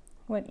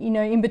 what, you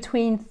know, in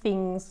between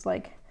things.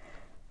 Like,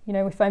 you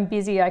know, if I'm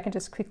busy, I can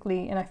just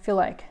quickly, and I feel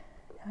like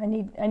I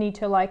need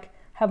to like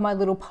have my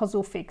little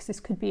puzzle fix. This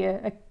could be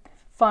a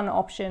fun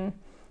option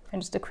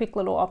and just a quick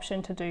little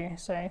option to do.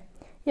 So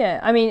yeah,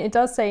 I mean, it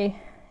does say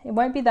it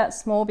won't be that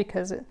small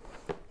because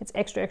it's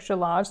extra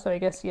large. So I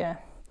guess, yeah,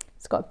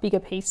 it's got bigger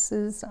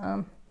pieces.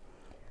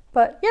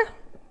 But yeah,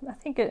 I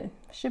think it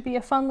should be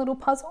a fun little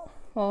puzzle,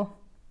 or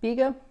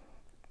bigger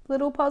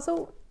little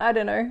puzzle. I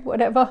don't know,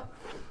 whatever.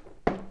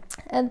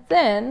 And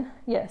then,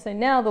 yeah, so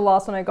now the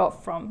last one I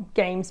got from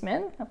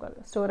Gamesmen, I've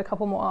got still got a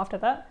couple more after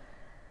that,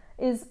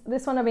 is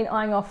this one I've been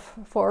eyeing off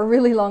for a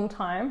really long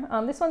time.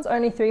 This one's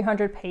only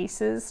 300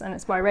 pieces, and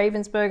it's by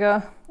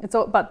Ravensburger. It's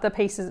all, but the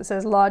pieces, it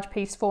says large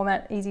piece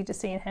format, easy to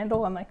see and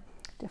handle. I'm like,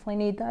 definitely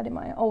need that in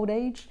my old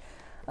age.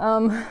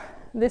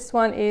 This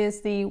one is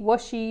the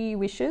Washi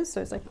Wishes,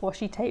 so it's like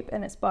washi tape,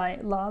 and it's by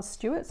Lars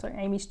Stewart, so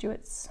Aimee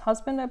Stewart's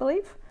husband, I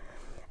believe.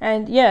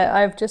 And yeah,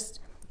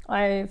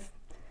 I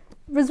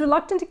was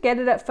reluctant to get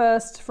it at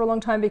first for a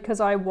long time because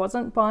I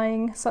wasn't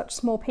buying such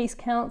small piece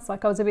counts.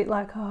 Like, I was a bit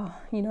like, oh,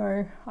 you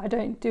know, I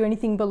don't do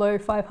anything below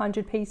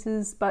 500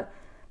 pieces, but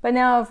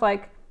now I've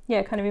like,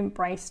 yeah, kind of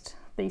embraced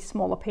these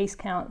smaller piece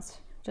counts,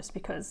 just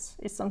because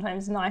it's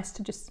sometimes nice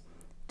to just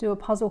do a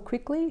puzzle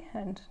quickly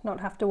and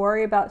not have to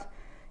worry about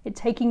it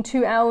taking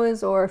 2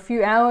 hours or a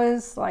few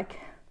hours. Like,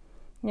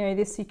 you know,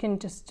 this you can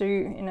just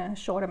do in a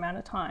short amount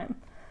of time.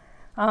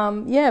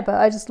 Yeah, but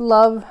I just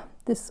love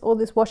all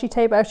this washi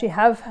tape. I actually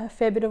have a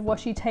fair bit of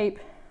washi tape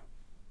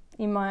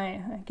in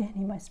my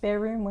spare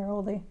room where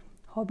all the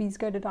hobbies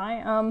go to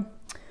die.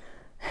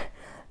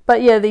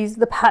 But yeah,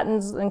 the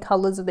patterns and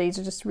colors of these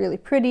are just really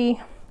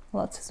pretty.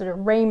 Lots of sort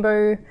of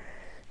rainbow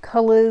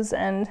colors,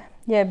 and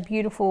yeah,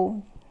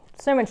 beautiful,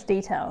 so much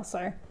detail.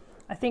 So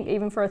I think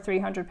even for a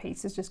 300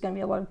 piece, it's just going to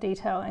be a lot of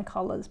detail and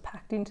colors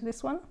packed into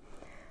this one.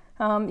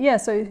 Yeah,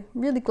 so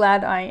really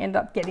glad I ended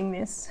up getting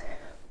this.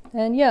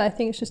 And yeah, I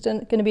think it's just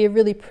going to be a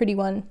really pretty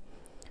one,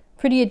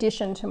 pretty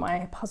addition to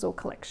my puzzle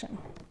collection.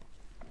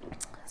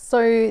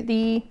 So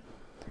the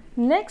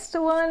next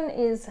one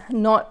is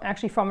not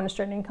actually from an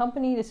Australian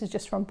company. This is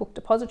just from Book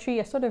Depository.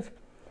 I sort of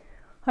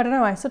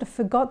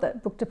forgot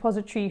that Book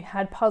Depository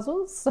had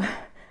puzzles.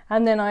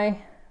 And then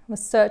I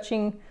was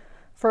searching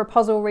for a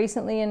puzzle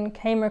recently and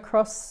came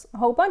across a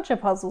whole bunch of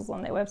puzzles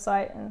on their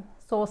website and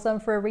saw some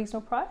for a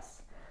reasonable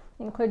price,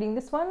 including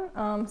this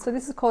one. So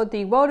this is called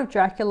The World of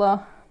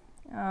Dracula,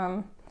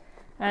 and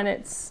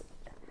it's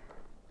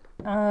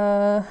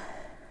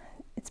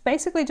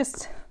basically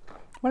just,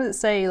 what does it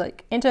say?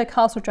 Like, enter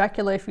Castle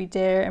Dracula if you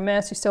dare,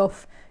 immerse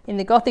yourself in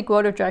the gothic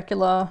world of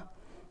Dracula,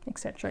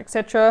 etc.,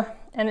 etc.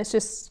 And it's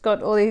just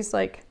got all these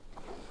like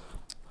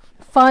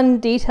fun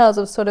details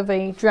of sort of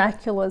a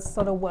Dracula's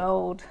sort of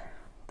world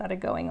that are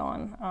going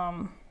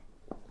on.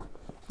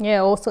 Yeah,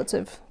 all sorts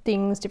of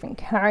things, different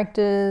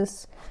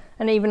characters,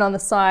 and even on the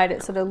side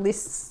it sort of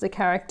lists the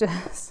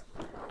characters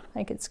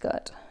Like it's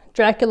got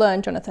Dracula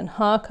and Jonathan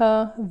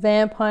Harker,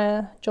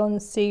 Vampire, John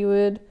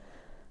Seward,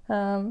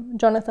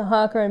 Jonathan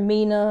Harker and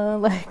Mina,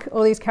 like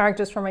all these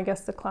characters from, I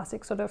guess, the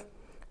classic sort of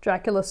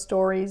Dracula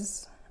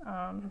stories.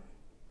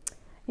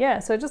 Yeah,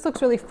 so it just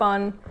looks really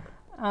fun.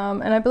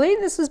 And I believe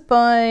this is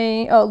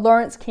by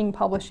Lawrence King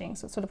Publishing,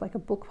 so it's sort of like a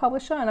book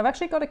publisher. And I've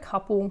actually got a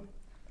couple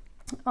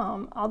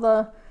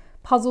other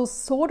puzzles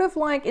sort of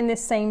like in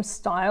this same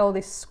style,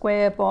 this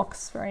square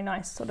box, very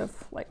nice sort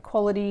of like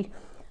quality.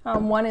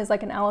 One is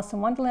like an Alice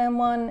in Wonderland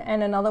one,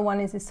 and another one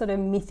is this sort of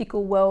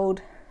mythical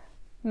world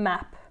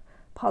map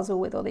puzzle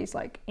with all these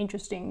like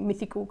interesting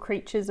mythical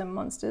creatures and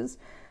monsters.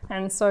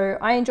 And so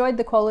I enjoyed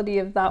the quality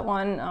of that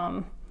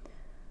one.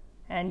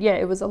 And yeah,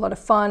 it was a lot of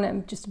fun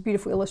and just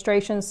beautiful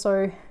illustrations.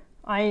 So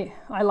I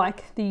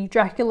like the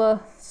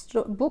Dracula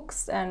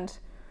books and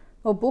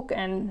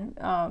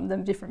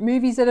the different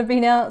movies that have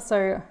been out.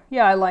 So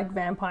yeah, I like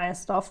vampire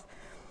stuff.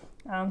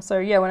 So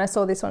yeah, when I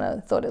saw this one, I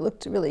thought it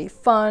looked really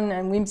fun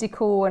and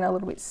whimsical and a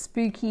little bit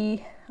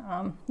spooky.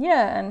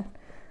 Yeah, and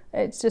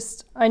it's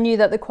just, I knew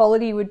that the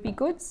quality would be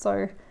good.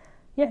 So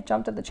yeah,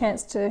 jumped at the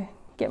chance to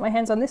get my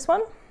hands on this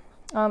one.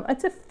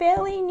 It's a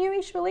fairly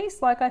newish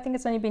release. Like I think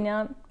it's only been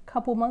out a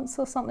couple months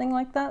or something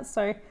like that.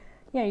 So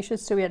yeah, you should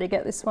still be able to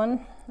get this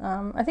one.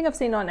 I think I've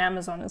seen it on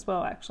Amazon as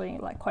well, actually,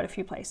 like quite a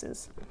few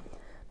places.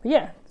 But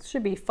yeah, it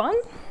should be fun.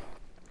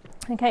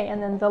 Okay,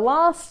 and then the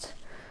last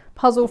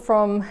puzzle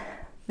from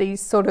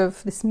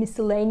this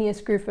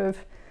miscellaneous group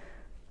of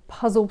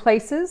puzzle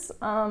places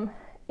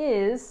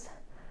is,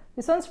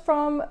 this one's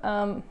from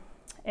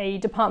a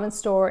department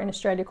store in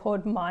Australia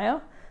called Maya,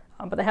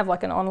 but they have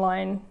like an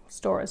online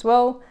store as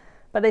well,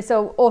 but they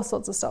sell all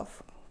sorts of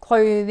stuff,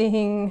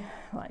 clothing,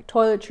 like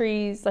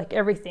toiletries, like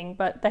everything,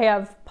 but they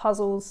have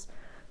puzzles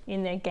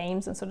in their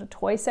games and sort of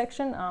toy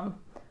section.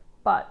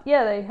 But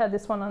yeah, they had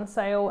this one on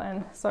sale,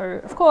 and so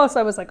of course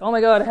I was like, oh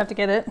my god, I have to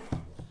get it.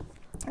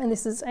 And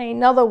this is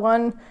another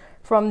one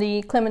from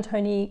the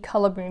Clementoni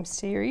Color Boom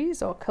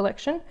series or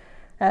collection,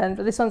 and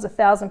this one's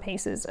 1,000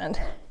 pieces, and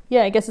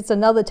yeah, I guess it's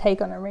another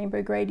take on a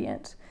rainbow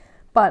gradient,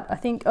 but I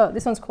think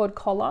this one's called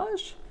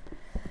Collage.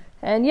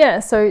 And yeah,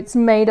 so it's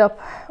made up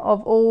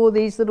of all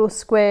these little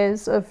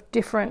squares of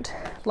different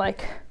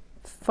like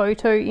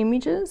photo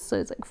images. So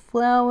it's like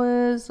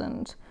flowers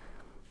and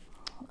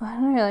I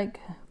don't know, like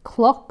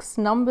clocks,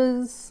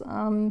 numbers,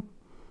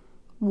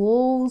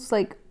 walls,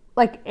 like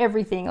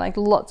everything, like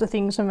lots of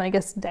things from, I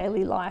guess,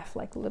 daily life,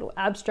 like little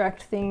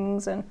abstract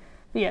things. And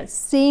yeah, it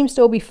seems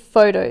to all be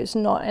photos,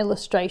 not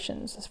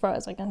illustrations, as far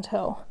as I can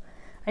tell.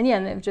 And yeah,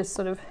 and they've just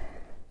sort of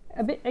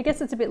a bit, I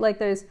guess it's a bit like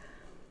those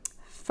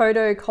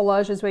photo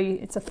collages where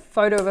it's a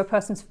photo of a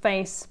person's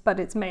face, but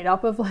it's made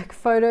up of like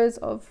photos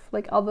of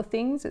like other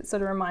things. It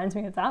sort of reminds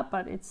me of that,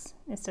 but it's,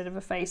 instead of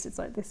a face, it's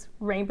like this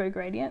rainbow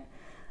gradient.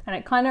 And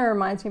it kind of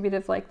reminds me a bit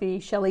of like the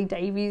Shelley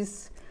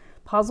Davies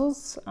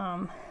puzzles,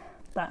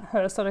 that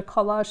her sort of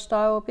collage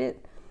style a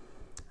bit.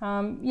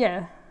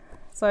 Yeah,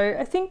 so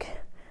I think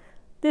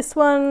this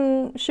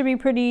one should be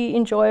pretty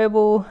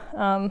enjoyable.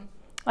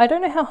 I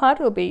don't know how hard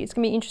it'll be. It's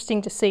gonna be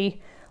interesting to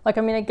see. Like,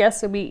 I mean, I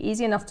guess it'll be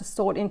easy enough to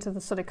sort into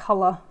the sort of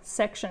color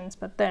sections,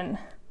 but then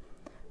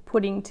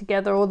putting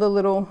together all the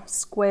little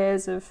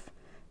squares of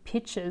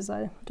pictures,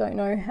 I don't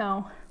know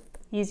how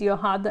easy or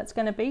hard that's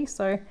going to be.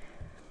 So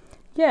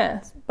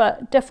yeah,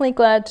 but definitely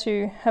glad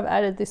to have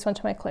added this one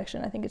to my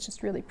collection. I think it's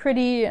just really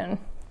pretty and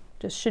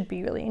just should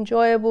be really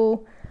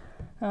enjoyable.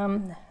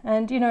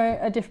 And you know,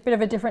 a bit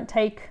of a different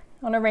take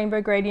on a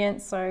rainbow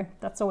gradient, so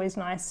that's always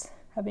nice,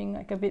 having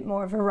like a bit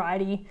more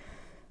variety.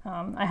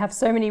 I have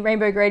so many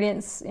rainbow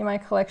gradients in my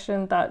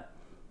collection that,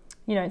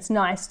 you know, it's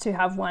nice to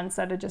have ones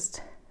that are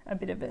just a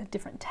bit of a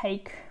different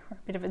take, or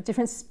a bit of a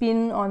different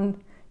spin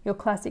on your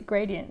classic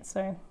gradient.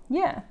 So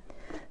yeah,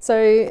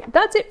 so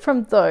that's it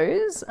from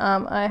those.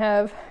 I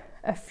have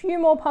a few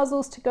more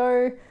puzzles to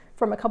go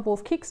from a couple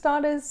of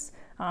Kickstarters.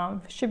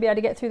 Should be able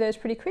to get through those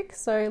pretty quick,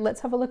 so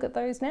let's have a look at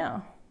those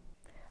now.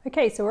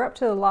 Okay, so we're up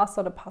to the last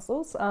lot of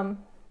puzzles.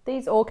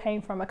 These all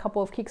came from a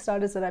couple of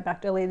Kickstarters that I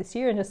backed earlier this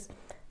year and just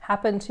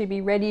happened to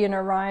be ready and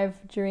arrive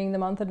during the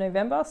month of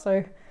November.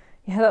 So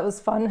yeah, that was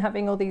fun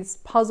having all these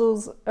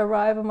puzzles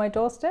arrive on my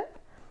doorstep.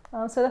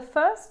 So the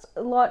first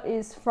lot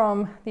is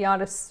from the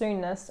artist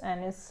Soonness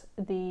and is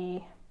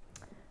the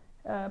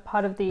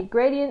part of the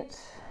gradient,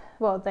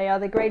 well, they are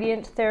the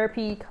Gradient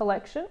Therapy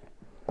collection.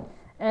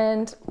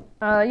 And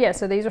yeah,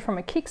 so these are from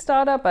a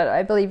Kickstarter, but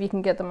I believe you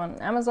can get them on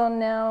Amazon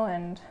now,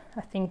 and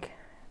I think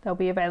they'll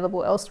be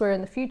available elsewhere in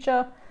the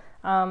future.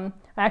 I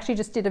actually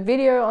just did a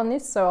video on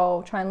this, so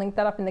I'll try and link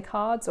that up in the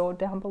cards or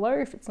down below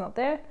if it's not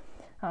there.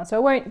 So I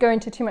won't go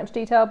into too much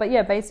detail, but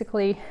yeah,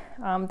 basically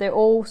they're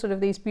all sort of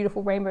these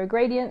beautiful rainbow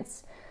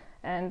gradients,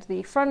 and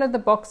the front of the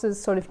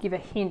boxes sort of give a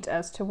hint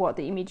as to what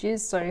the image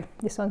is. So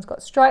this one's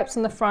got stripes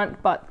on the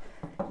front, but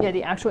yeah,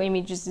 the actual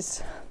image is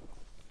this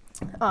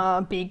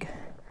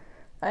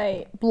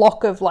a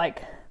block of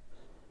like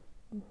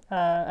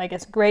I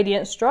guess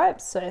gradient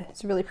stripes, so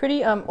it's really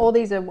pretty. All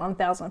these are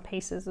 1,000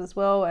 pieces as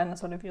well, and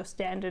sort of your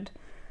standard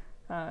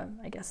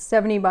I guess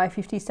 70 by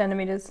 50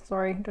 centimeters,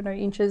 sorry, don't know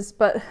inches,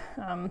 but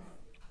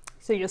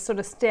so your sort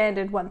of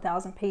standard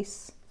 1,000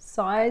 piece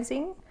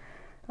sizing.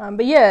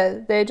 But yeah,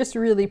 they're just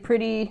really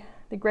pretty.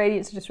 The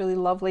gradients are just really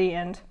lovely,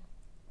 and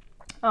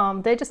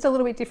they're just a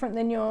little bit different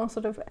than your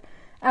sort of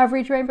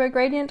average rainbow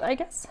gradient, I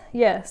guess.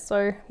 Yeah,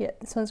 so yeah,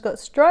 this one's got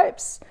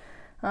stripes.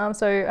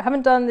 So I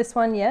haven't done this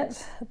one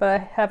yet, but I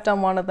have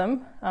done one of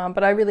them.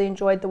 But I really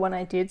enjoyed the one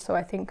I did, so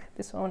I think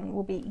this one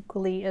will be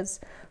equally as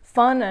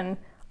fun, and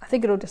I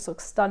think it'll just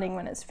look stunning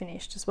when it's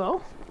finished as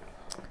well.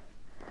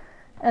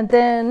 And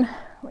then,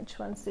 which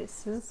one's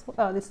this?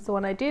 Oh, this is the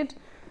one I did.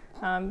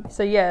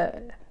 So yeah,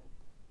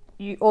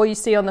 all you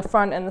see on the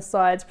front and the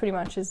sides pretty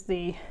much is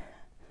the,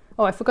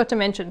 oh, I forgot to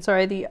mention,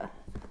 sorry, the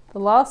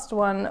last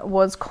one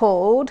was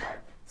called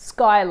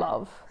Sky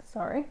Love,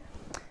 sorry.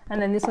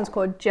 And then this one's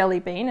called Jelly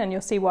Bean, and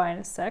you'll see why in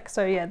a sec.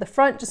 So yeah, the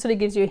front just sort of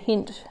gives you a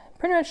hint,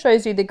 pretty much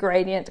shows you the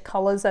gradient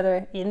colors that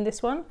are in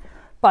this one,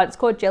 but it's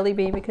called Jelly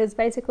Bean because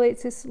basically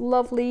it's this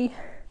lovely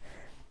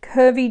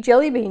curvy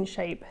jelly bean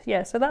shape.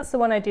 Yeah, so that's the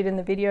one I did in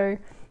the video.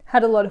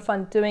 Had a lot of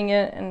fun doing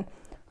it, and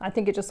I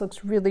think it just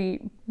looks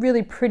really,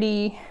 really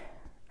pretty.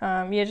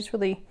 Yeah, just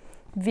really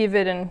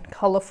vivid and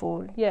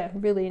colorful. Yeah,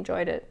 really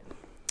enjoyed it.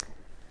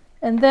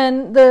 And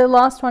then the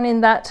last one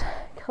in that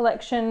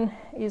collection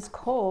is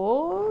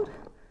called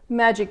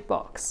Magic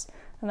Box,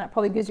 and that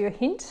probably gives you a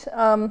hint.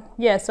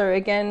 Yeah, so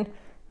again,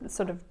 the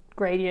sort of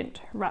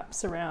gradient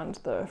wraps around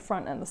the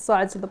front and the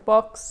sides of the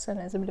box, and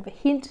there's a bit of a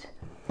hint.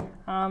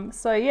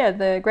 So yeah,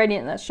 the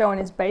gradient that's shown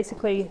is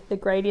basically the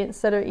gradients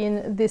that are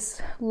in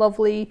this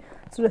lovely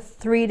sort of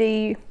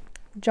 3D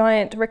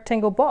giant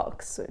rectangle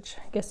box, which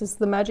I guess is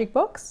the Magic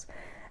Box.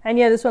 And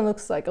yeah, this one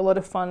looks like a lot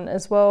of fun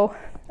as well.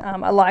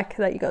 I like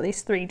that you got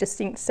these 3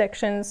 distinct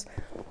sections,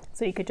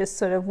 so you could just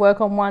sort of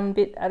work on one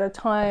bit at a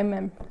time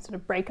and sort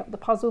of break up the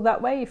puzzle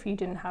that way if you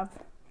didn't have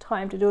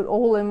time to do it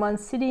all in one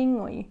sitting,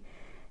 or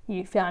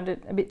you found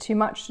it a bit too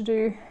much to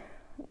do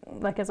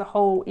like as a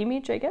whole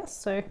image, I guess.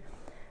 So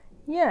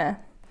yeah,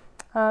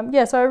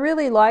 yeah, so I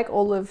really like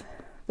all of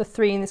the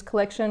 3 in this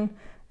collection.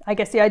 I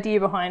guess the idea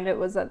behind it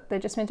was that they're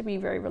just meant to be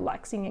very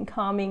relaxing and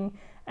calming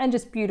and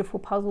just beautiful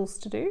puzzles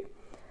to do.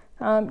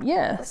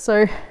 Yeah,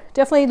 so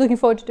definitely looking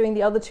forward to doing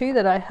the other 2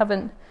 that I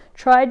haven't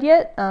tried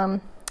yet.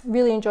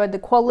 Really enjoyed the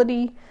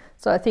quality,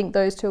 so I think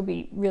those 2 will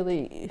be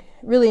really,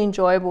 really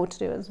enjoyable to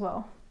do as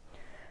well.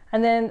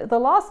 And then the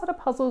last set of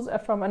puzzles are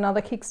from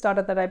another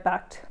Kickstarter that I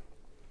backed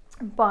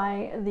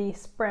by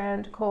this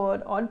brand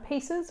called Odd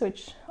Pieces,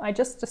 which I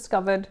just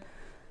discovered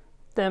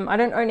them. I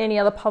don't own any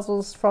other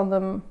puzzles from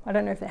them. I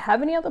don't know if they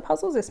have any other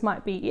puzzles. This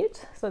might be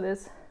it. So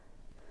there's,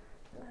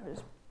 I'll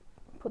just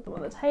put them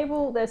on the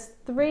table. There's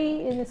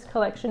 3 in this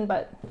collection,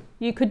 but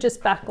you could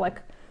just back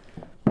like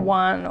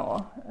 1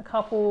 or a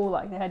couple,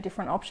 like they had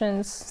different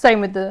options. Same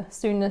with the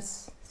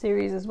Soonness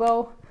series as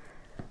well.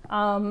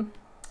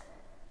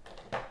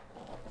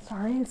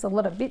 Sorry, there's a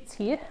lot of bits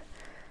here,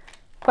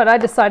 but I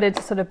decided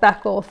to sort of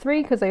back all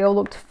 3 because they all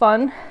looked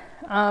fun.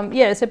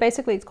 Yeah, so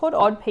basically it's called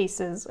Odd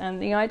Pieces,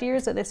 and the idea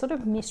is that they're sort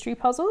of mystery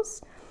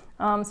puzzles.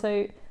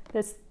 So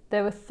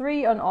there were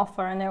 3 on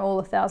offer, and they're all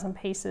 1,000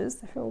 pieces.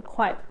 They're all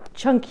quite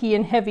chunky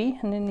and heavy,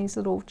 and in these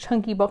little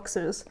chunky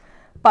boxes.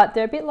 But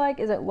they're a bit like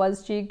Is It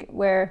Was Jig,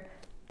 where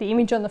the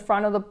image on the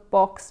front of the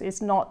box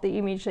is not the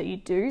image that you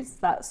do. It's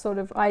that sort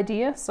of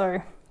idea.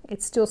 So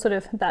it's still sort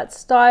of that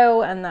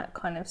style and that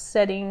kind of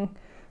setting,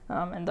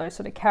 and those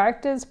sort of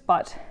characters,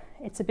 but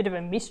it's a bit of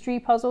a mystery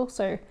puzzle.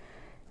 So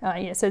yeah,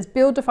 it says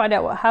build to find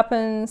out what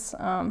happens,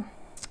 and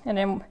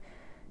then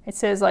it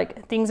says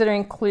like things that are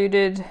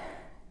included,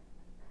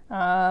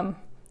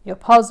 your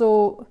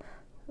puzzle,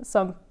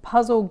 some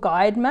puzzle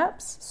guide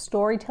maps,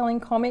 storytelling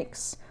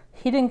comics,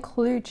 hidden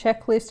clue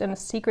checklist, and a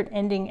secret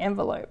ending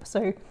envelope.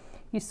 So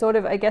you sort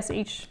of, I guess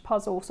each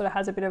puzzle sort of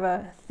has a bit of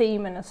a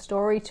theme and a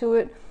story to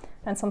it,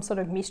 and some sort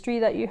of mystery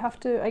that you have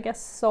to, I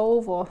guess,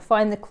 solve or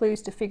find the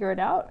clues to figure it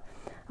out.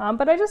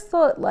 But I just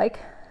thought like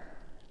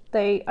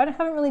I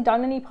haven't really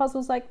done any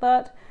puzzles like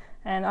that,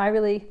 and I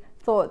really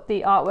thought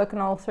the artwork on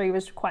all 3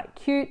 was quite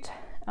cute,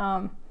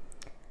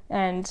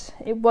 and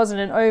it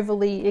wasn't an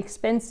overly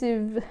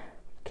expensive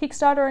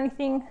Kickstarter or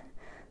anything.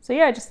 So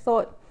yeah, I just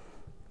thought,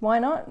 why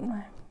not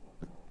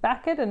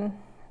back it, and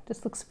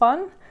just looks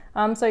fun.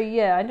 So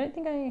yeah, I don't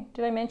think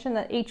did I mention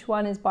that each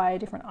one is by a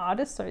different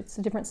artist, so it's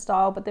a different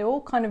style, but they're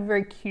all kind of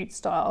very cute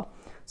style.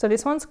 So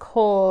this one's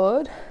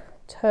called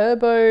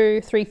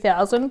Turbo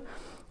 3000,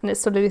 and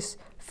it's sort of this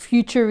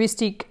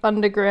futuristic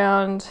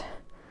underground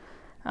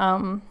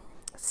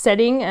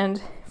setting,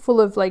 and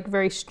full of like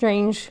very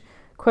strange,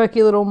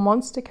 quirky little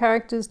monster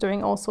characters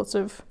doing all sorts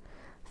of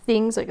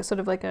things, like a sort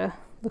of like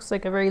looks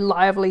like a very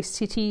lively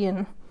city,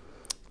 and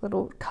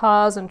little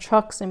cars and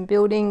trucks and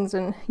buildings,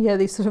 and yeah,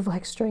 these sort of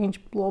like strange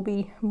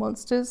blobby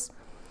monsters.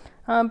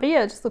 But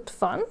yeah, it just looked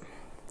fun.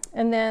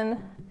 And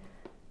then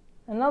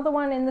another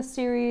one in the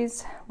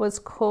series was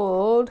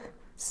called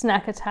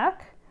Snack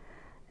Attack,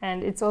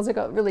 and it's also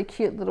got really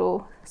cute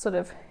little sort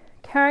of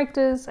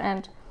characters.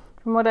 And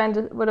from what I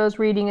was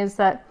reading is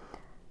that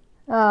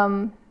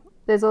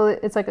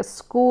it's like a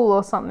school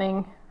or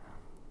something,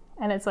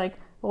 and it's like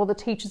all the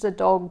teachers are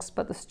dogs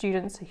but the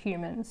students are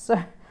humans. So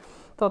I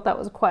thought that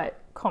was quite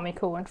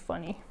comical and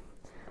funny.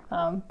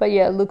 But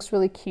yeah, it looks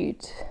really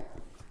cute.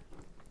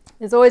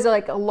 There's always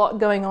like a lot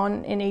going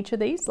on in each of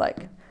these,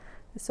 like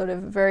it's sort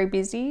of very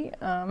busy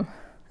and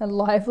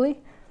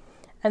lively.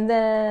 And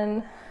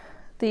then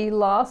the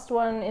last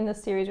one in the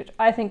series, which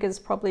I think is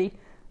probably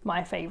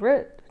my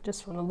favorite,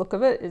 just from the look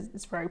of it,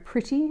 it's very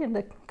pretty and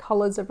the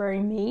colors are very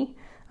me.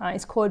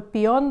 It's called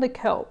Beyond the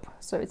Kelp.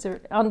 So it's an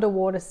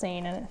underwater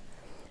scene, and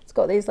it's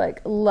got these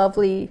like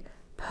lovely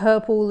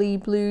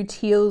purpley blue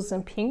teals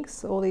and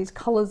pinks, all these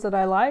colors that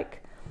I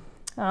like.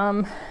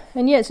 And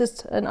yeah, it's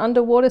just an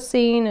underwater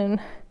scene and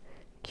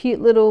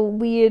cute little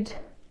weird,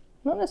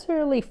 not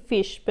necessarily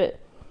fish, but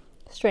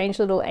strange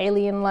little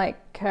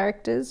alien-like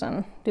characters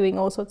and doing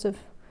all sorts of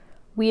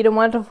weird and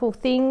wonderful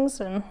things.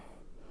 And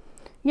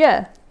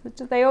yeah,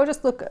 they all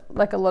just look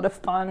like a lot of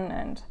fun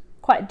and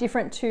quite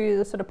different to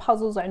the sort of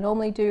puzzles I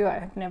normally do.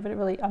 I've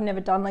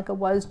never done like a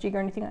was jig or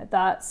anything like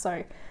that.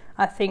 So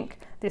I think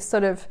this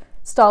sort of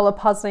style of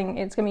puzzling,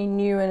 it's gonna be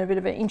new and a bit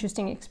of an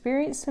interesting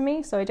experience for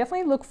me. So I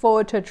definitely look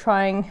forward to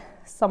trying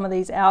some of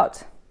these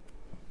out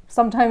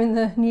sometime in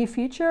the near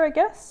future, I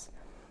guess.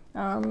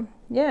 Yeah,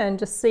 and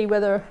just see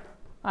whether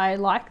I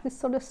like this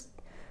sort of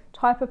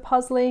type of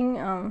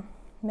puzzling.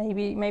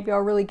 Maybe I'll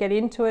really get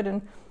into it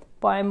and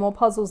buy more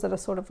puzzles that are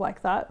sort of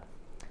like that.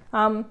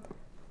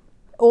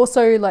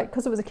 Also, like,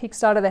 because it was a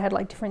Kickstarter, they had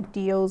like different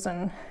deals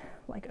and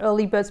like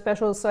early bird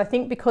specials. So I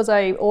think because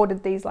I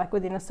ordered these like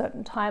within a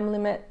certain time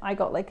limit, I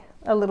got like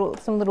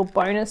some little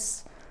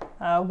bonus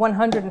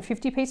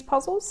 150 piece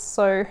puzzles.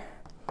 So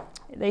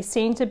they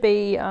seem to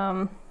be,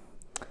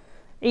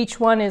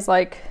 each one is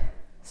like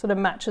sort of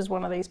matches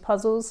one of these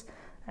puzzles,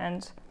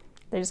 and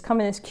they just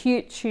come in this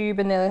cute tube,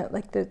 and they're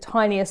like the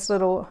tiniest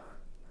little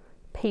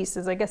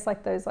pieces, I guess,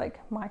 like those like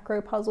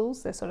micro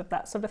puzzles. They're sort of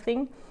that sort of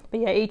thing.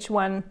 But yeah, each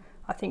one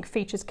I think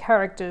features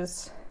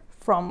characters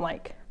from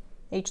like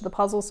each of the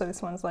puzzles. So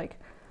this one's like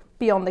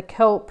Beyond the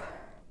Kelp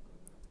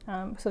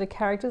sort of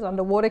characters,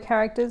 underwater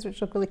characters,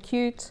 which look really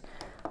cute.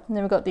 And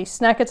then we've got the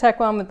Snack Attack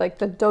one with like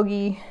the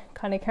doggy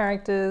kind of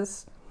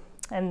characters.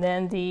 And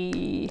then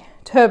the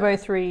Turbo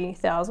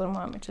 3000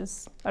 one, which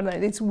is, I don't know,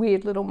 these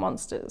weird little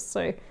monsters.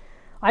 So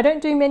I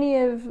don't do many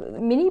of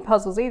mini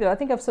puzzles either. I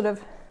think I've sort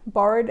of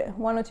borrowed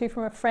one or two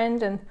from a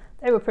friend, and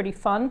they were pretty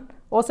fun.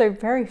 Also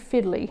very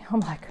fiddly.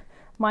 I'm like,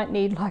 might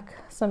need like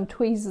some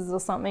tweezers or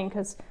something,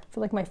 because I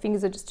feel like my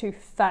fingers are just too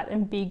fat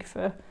and big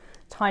for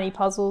tiny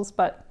puzzles.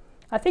 But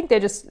I think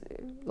they're just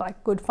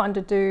like good fun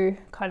to do,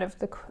 kind of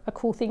a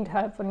cool thing to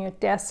have on your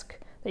desk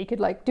that you could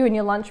like do in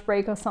your lunch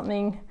break or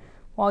something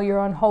while you're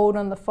on hold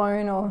on the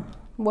phone or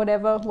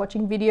whatever,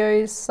 watching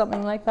videos,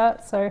 something like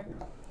that. So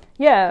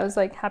yeah, I was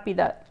like happy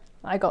that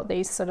I got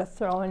these sort of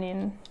thrown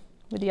in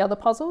with the other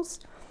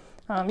puzzles.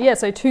 Yeah,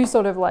 so two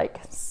sort of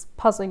like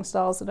puzzling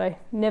styles that I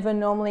never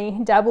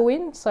normally dabble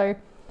in. So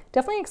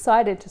definitely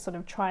excited to sort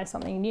of try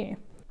something new.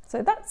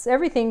 So that's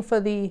everything for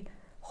the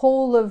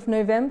haul of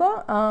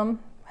November.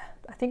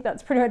 I think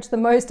that's pretty much the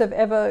most I've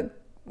ever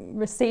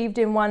received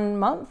in 1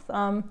 month.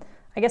 I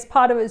guess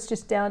part of it is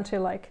just down to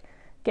like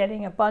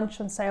getting a bunch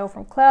on sale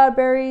from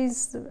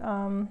Cloudberries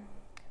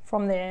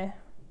from their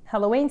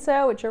Halloween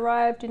sale, which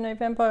arrived in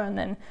November, and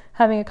then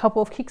having a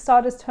couple of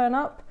Kickstarters turn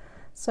up.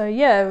 So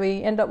yeah,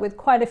 we end up with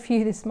quite a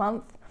few this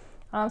month.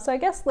 So I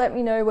guess let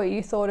me know what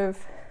you thought of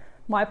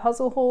my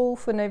puzzle haul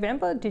for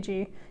November. Did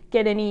you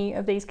get any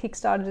of these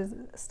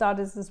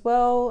Kickstarters as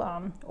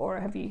well? Or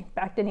have you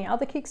backed any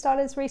other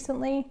Kickstarters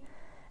recently?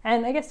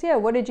 And I guess, yeah,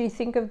 what did you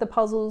think of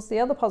the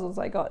other puzzles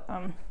I got?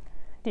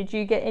 Did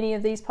you get any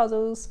of these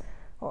puzzles,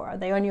 or are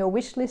they on your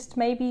wish list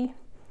maybe?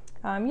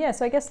 Yeah,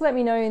 so I guess let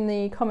me know in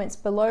the comments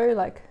below,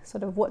 like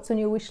sort of what's on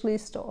your wish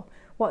list, or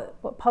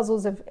what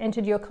puzzles have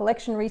entered your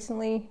collection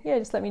recently. Yeah,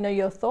 just let me know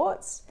your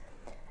thoughts.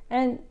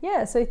 And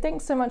yeah, so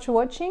thanks so much for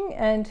watching,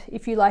 and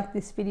if you like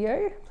this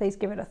video, please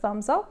give it a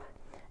thumbs up.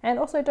 And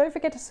also don't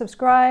forget to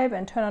subscribe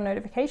and turn on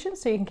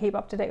notifications so you can keep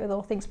up to date with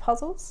all things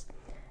puzzles.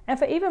 And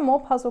for even more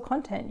puzzle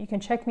content, you can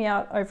check me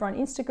out over on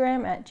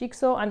Instagram at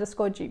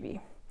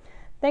jigsaw_GB.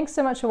 Thanks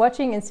so much for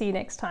watching, and see you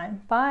next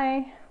time.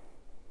 Bye.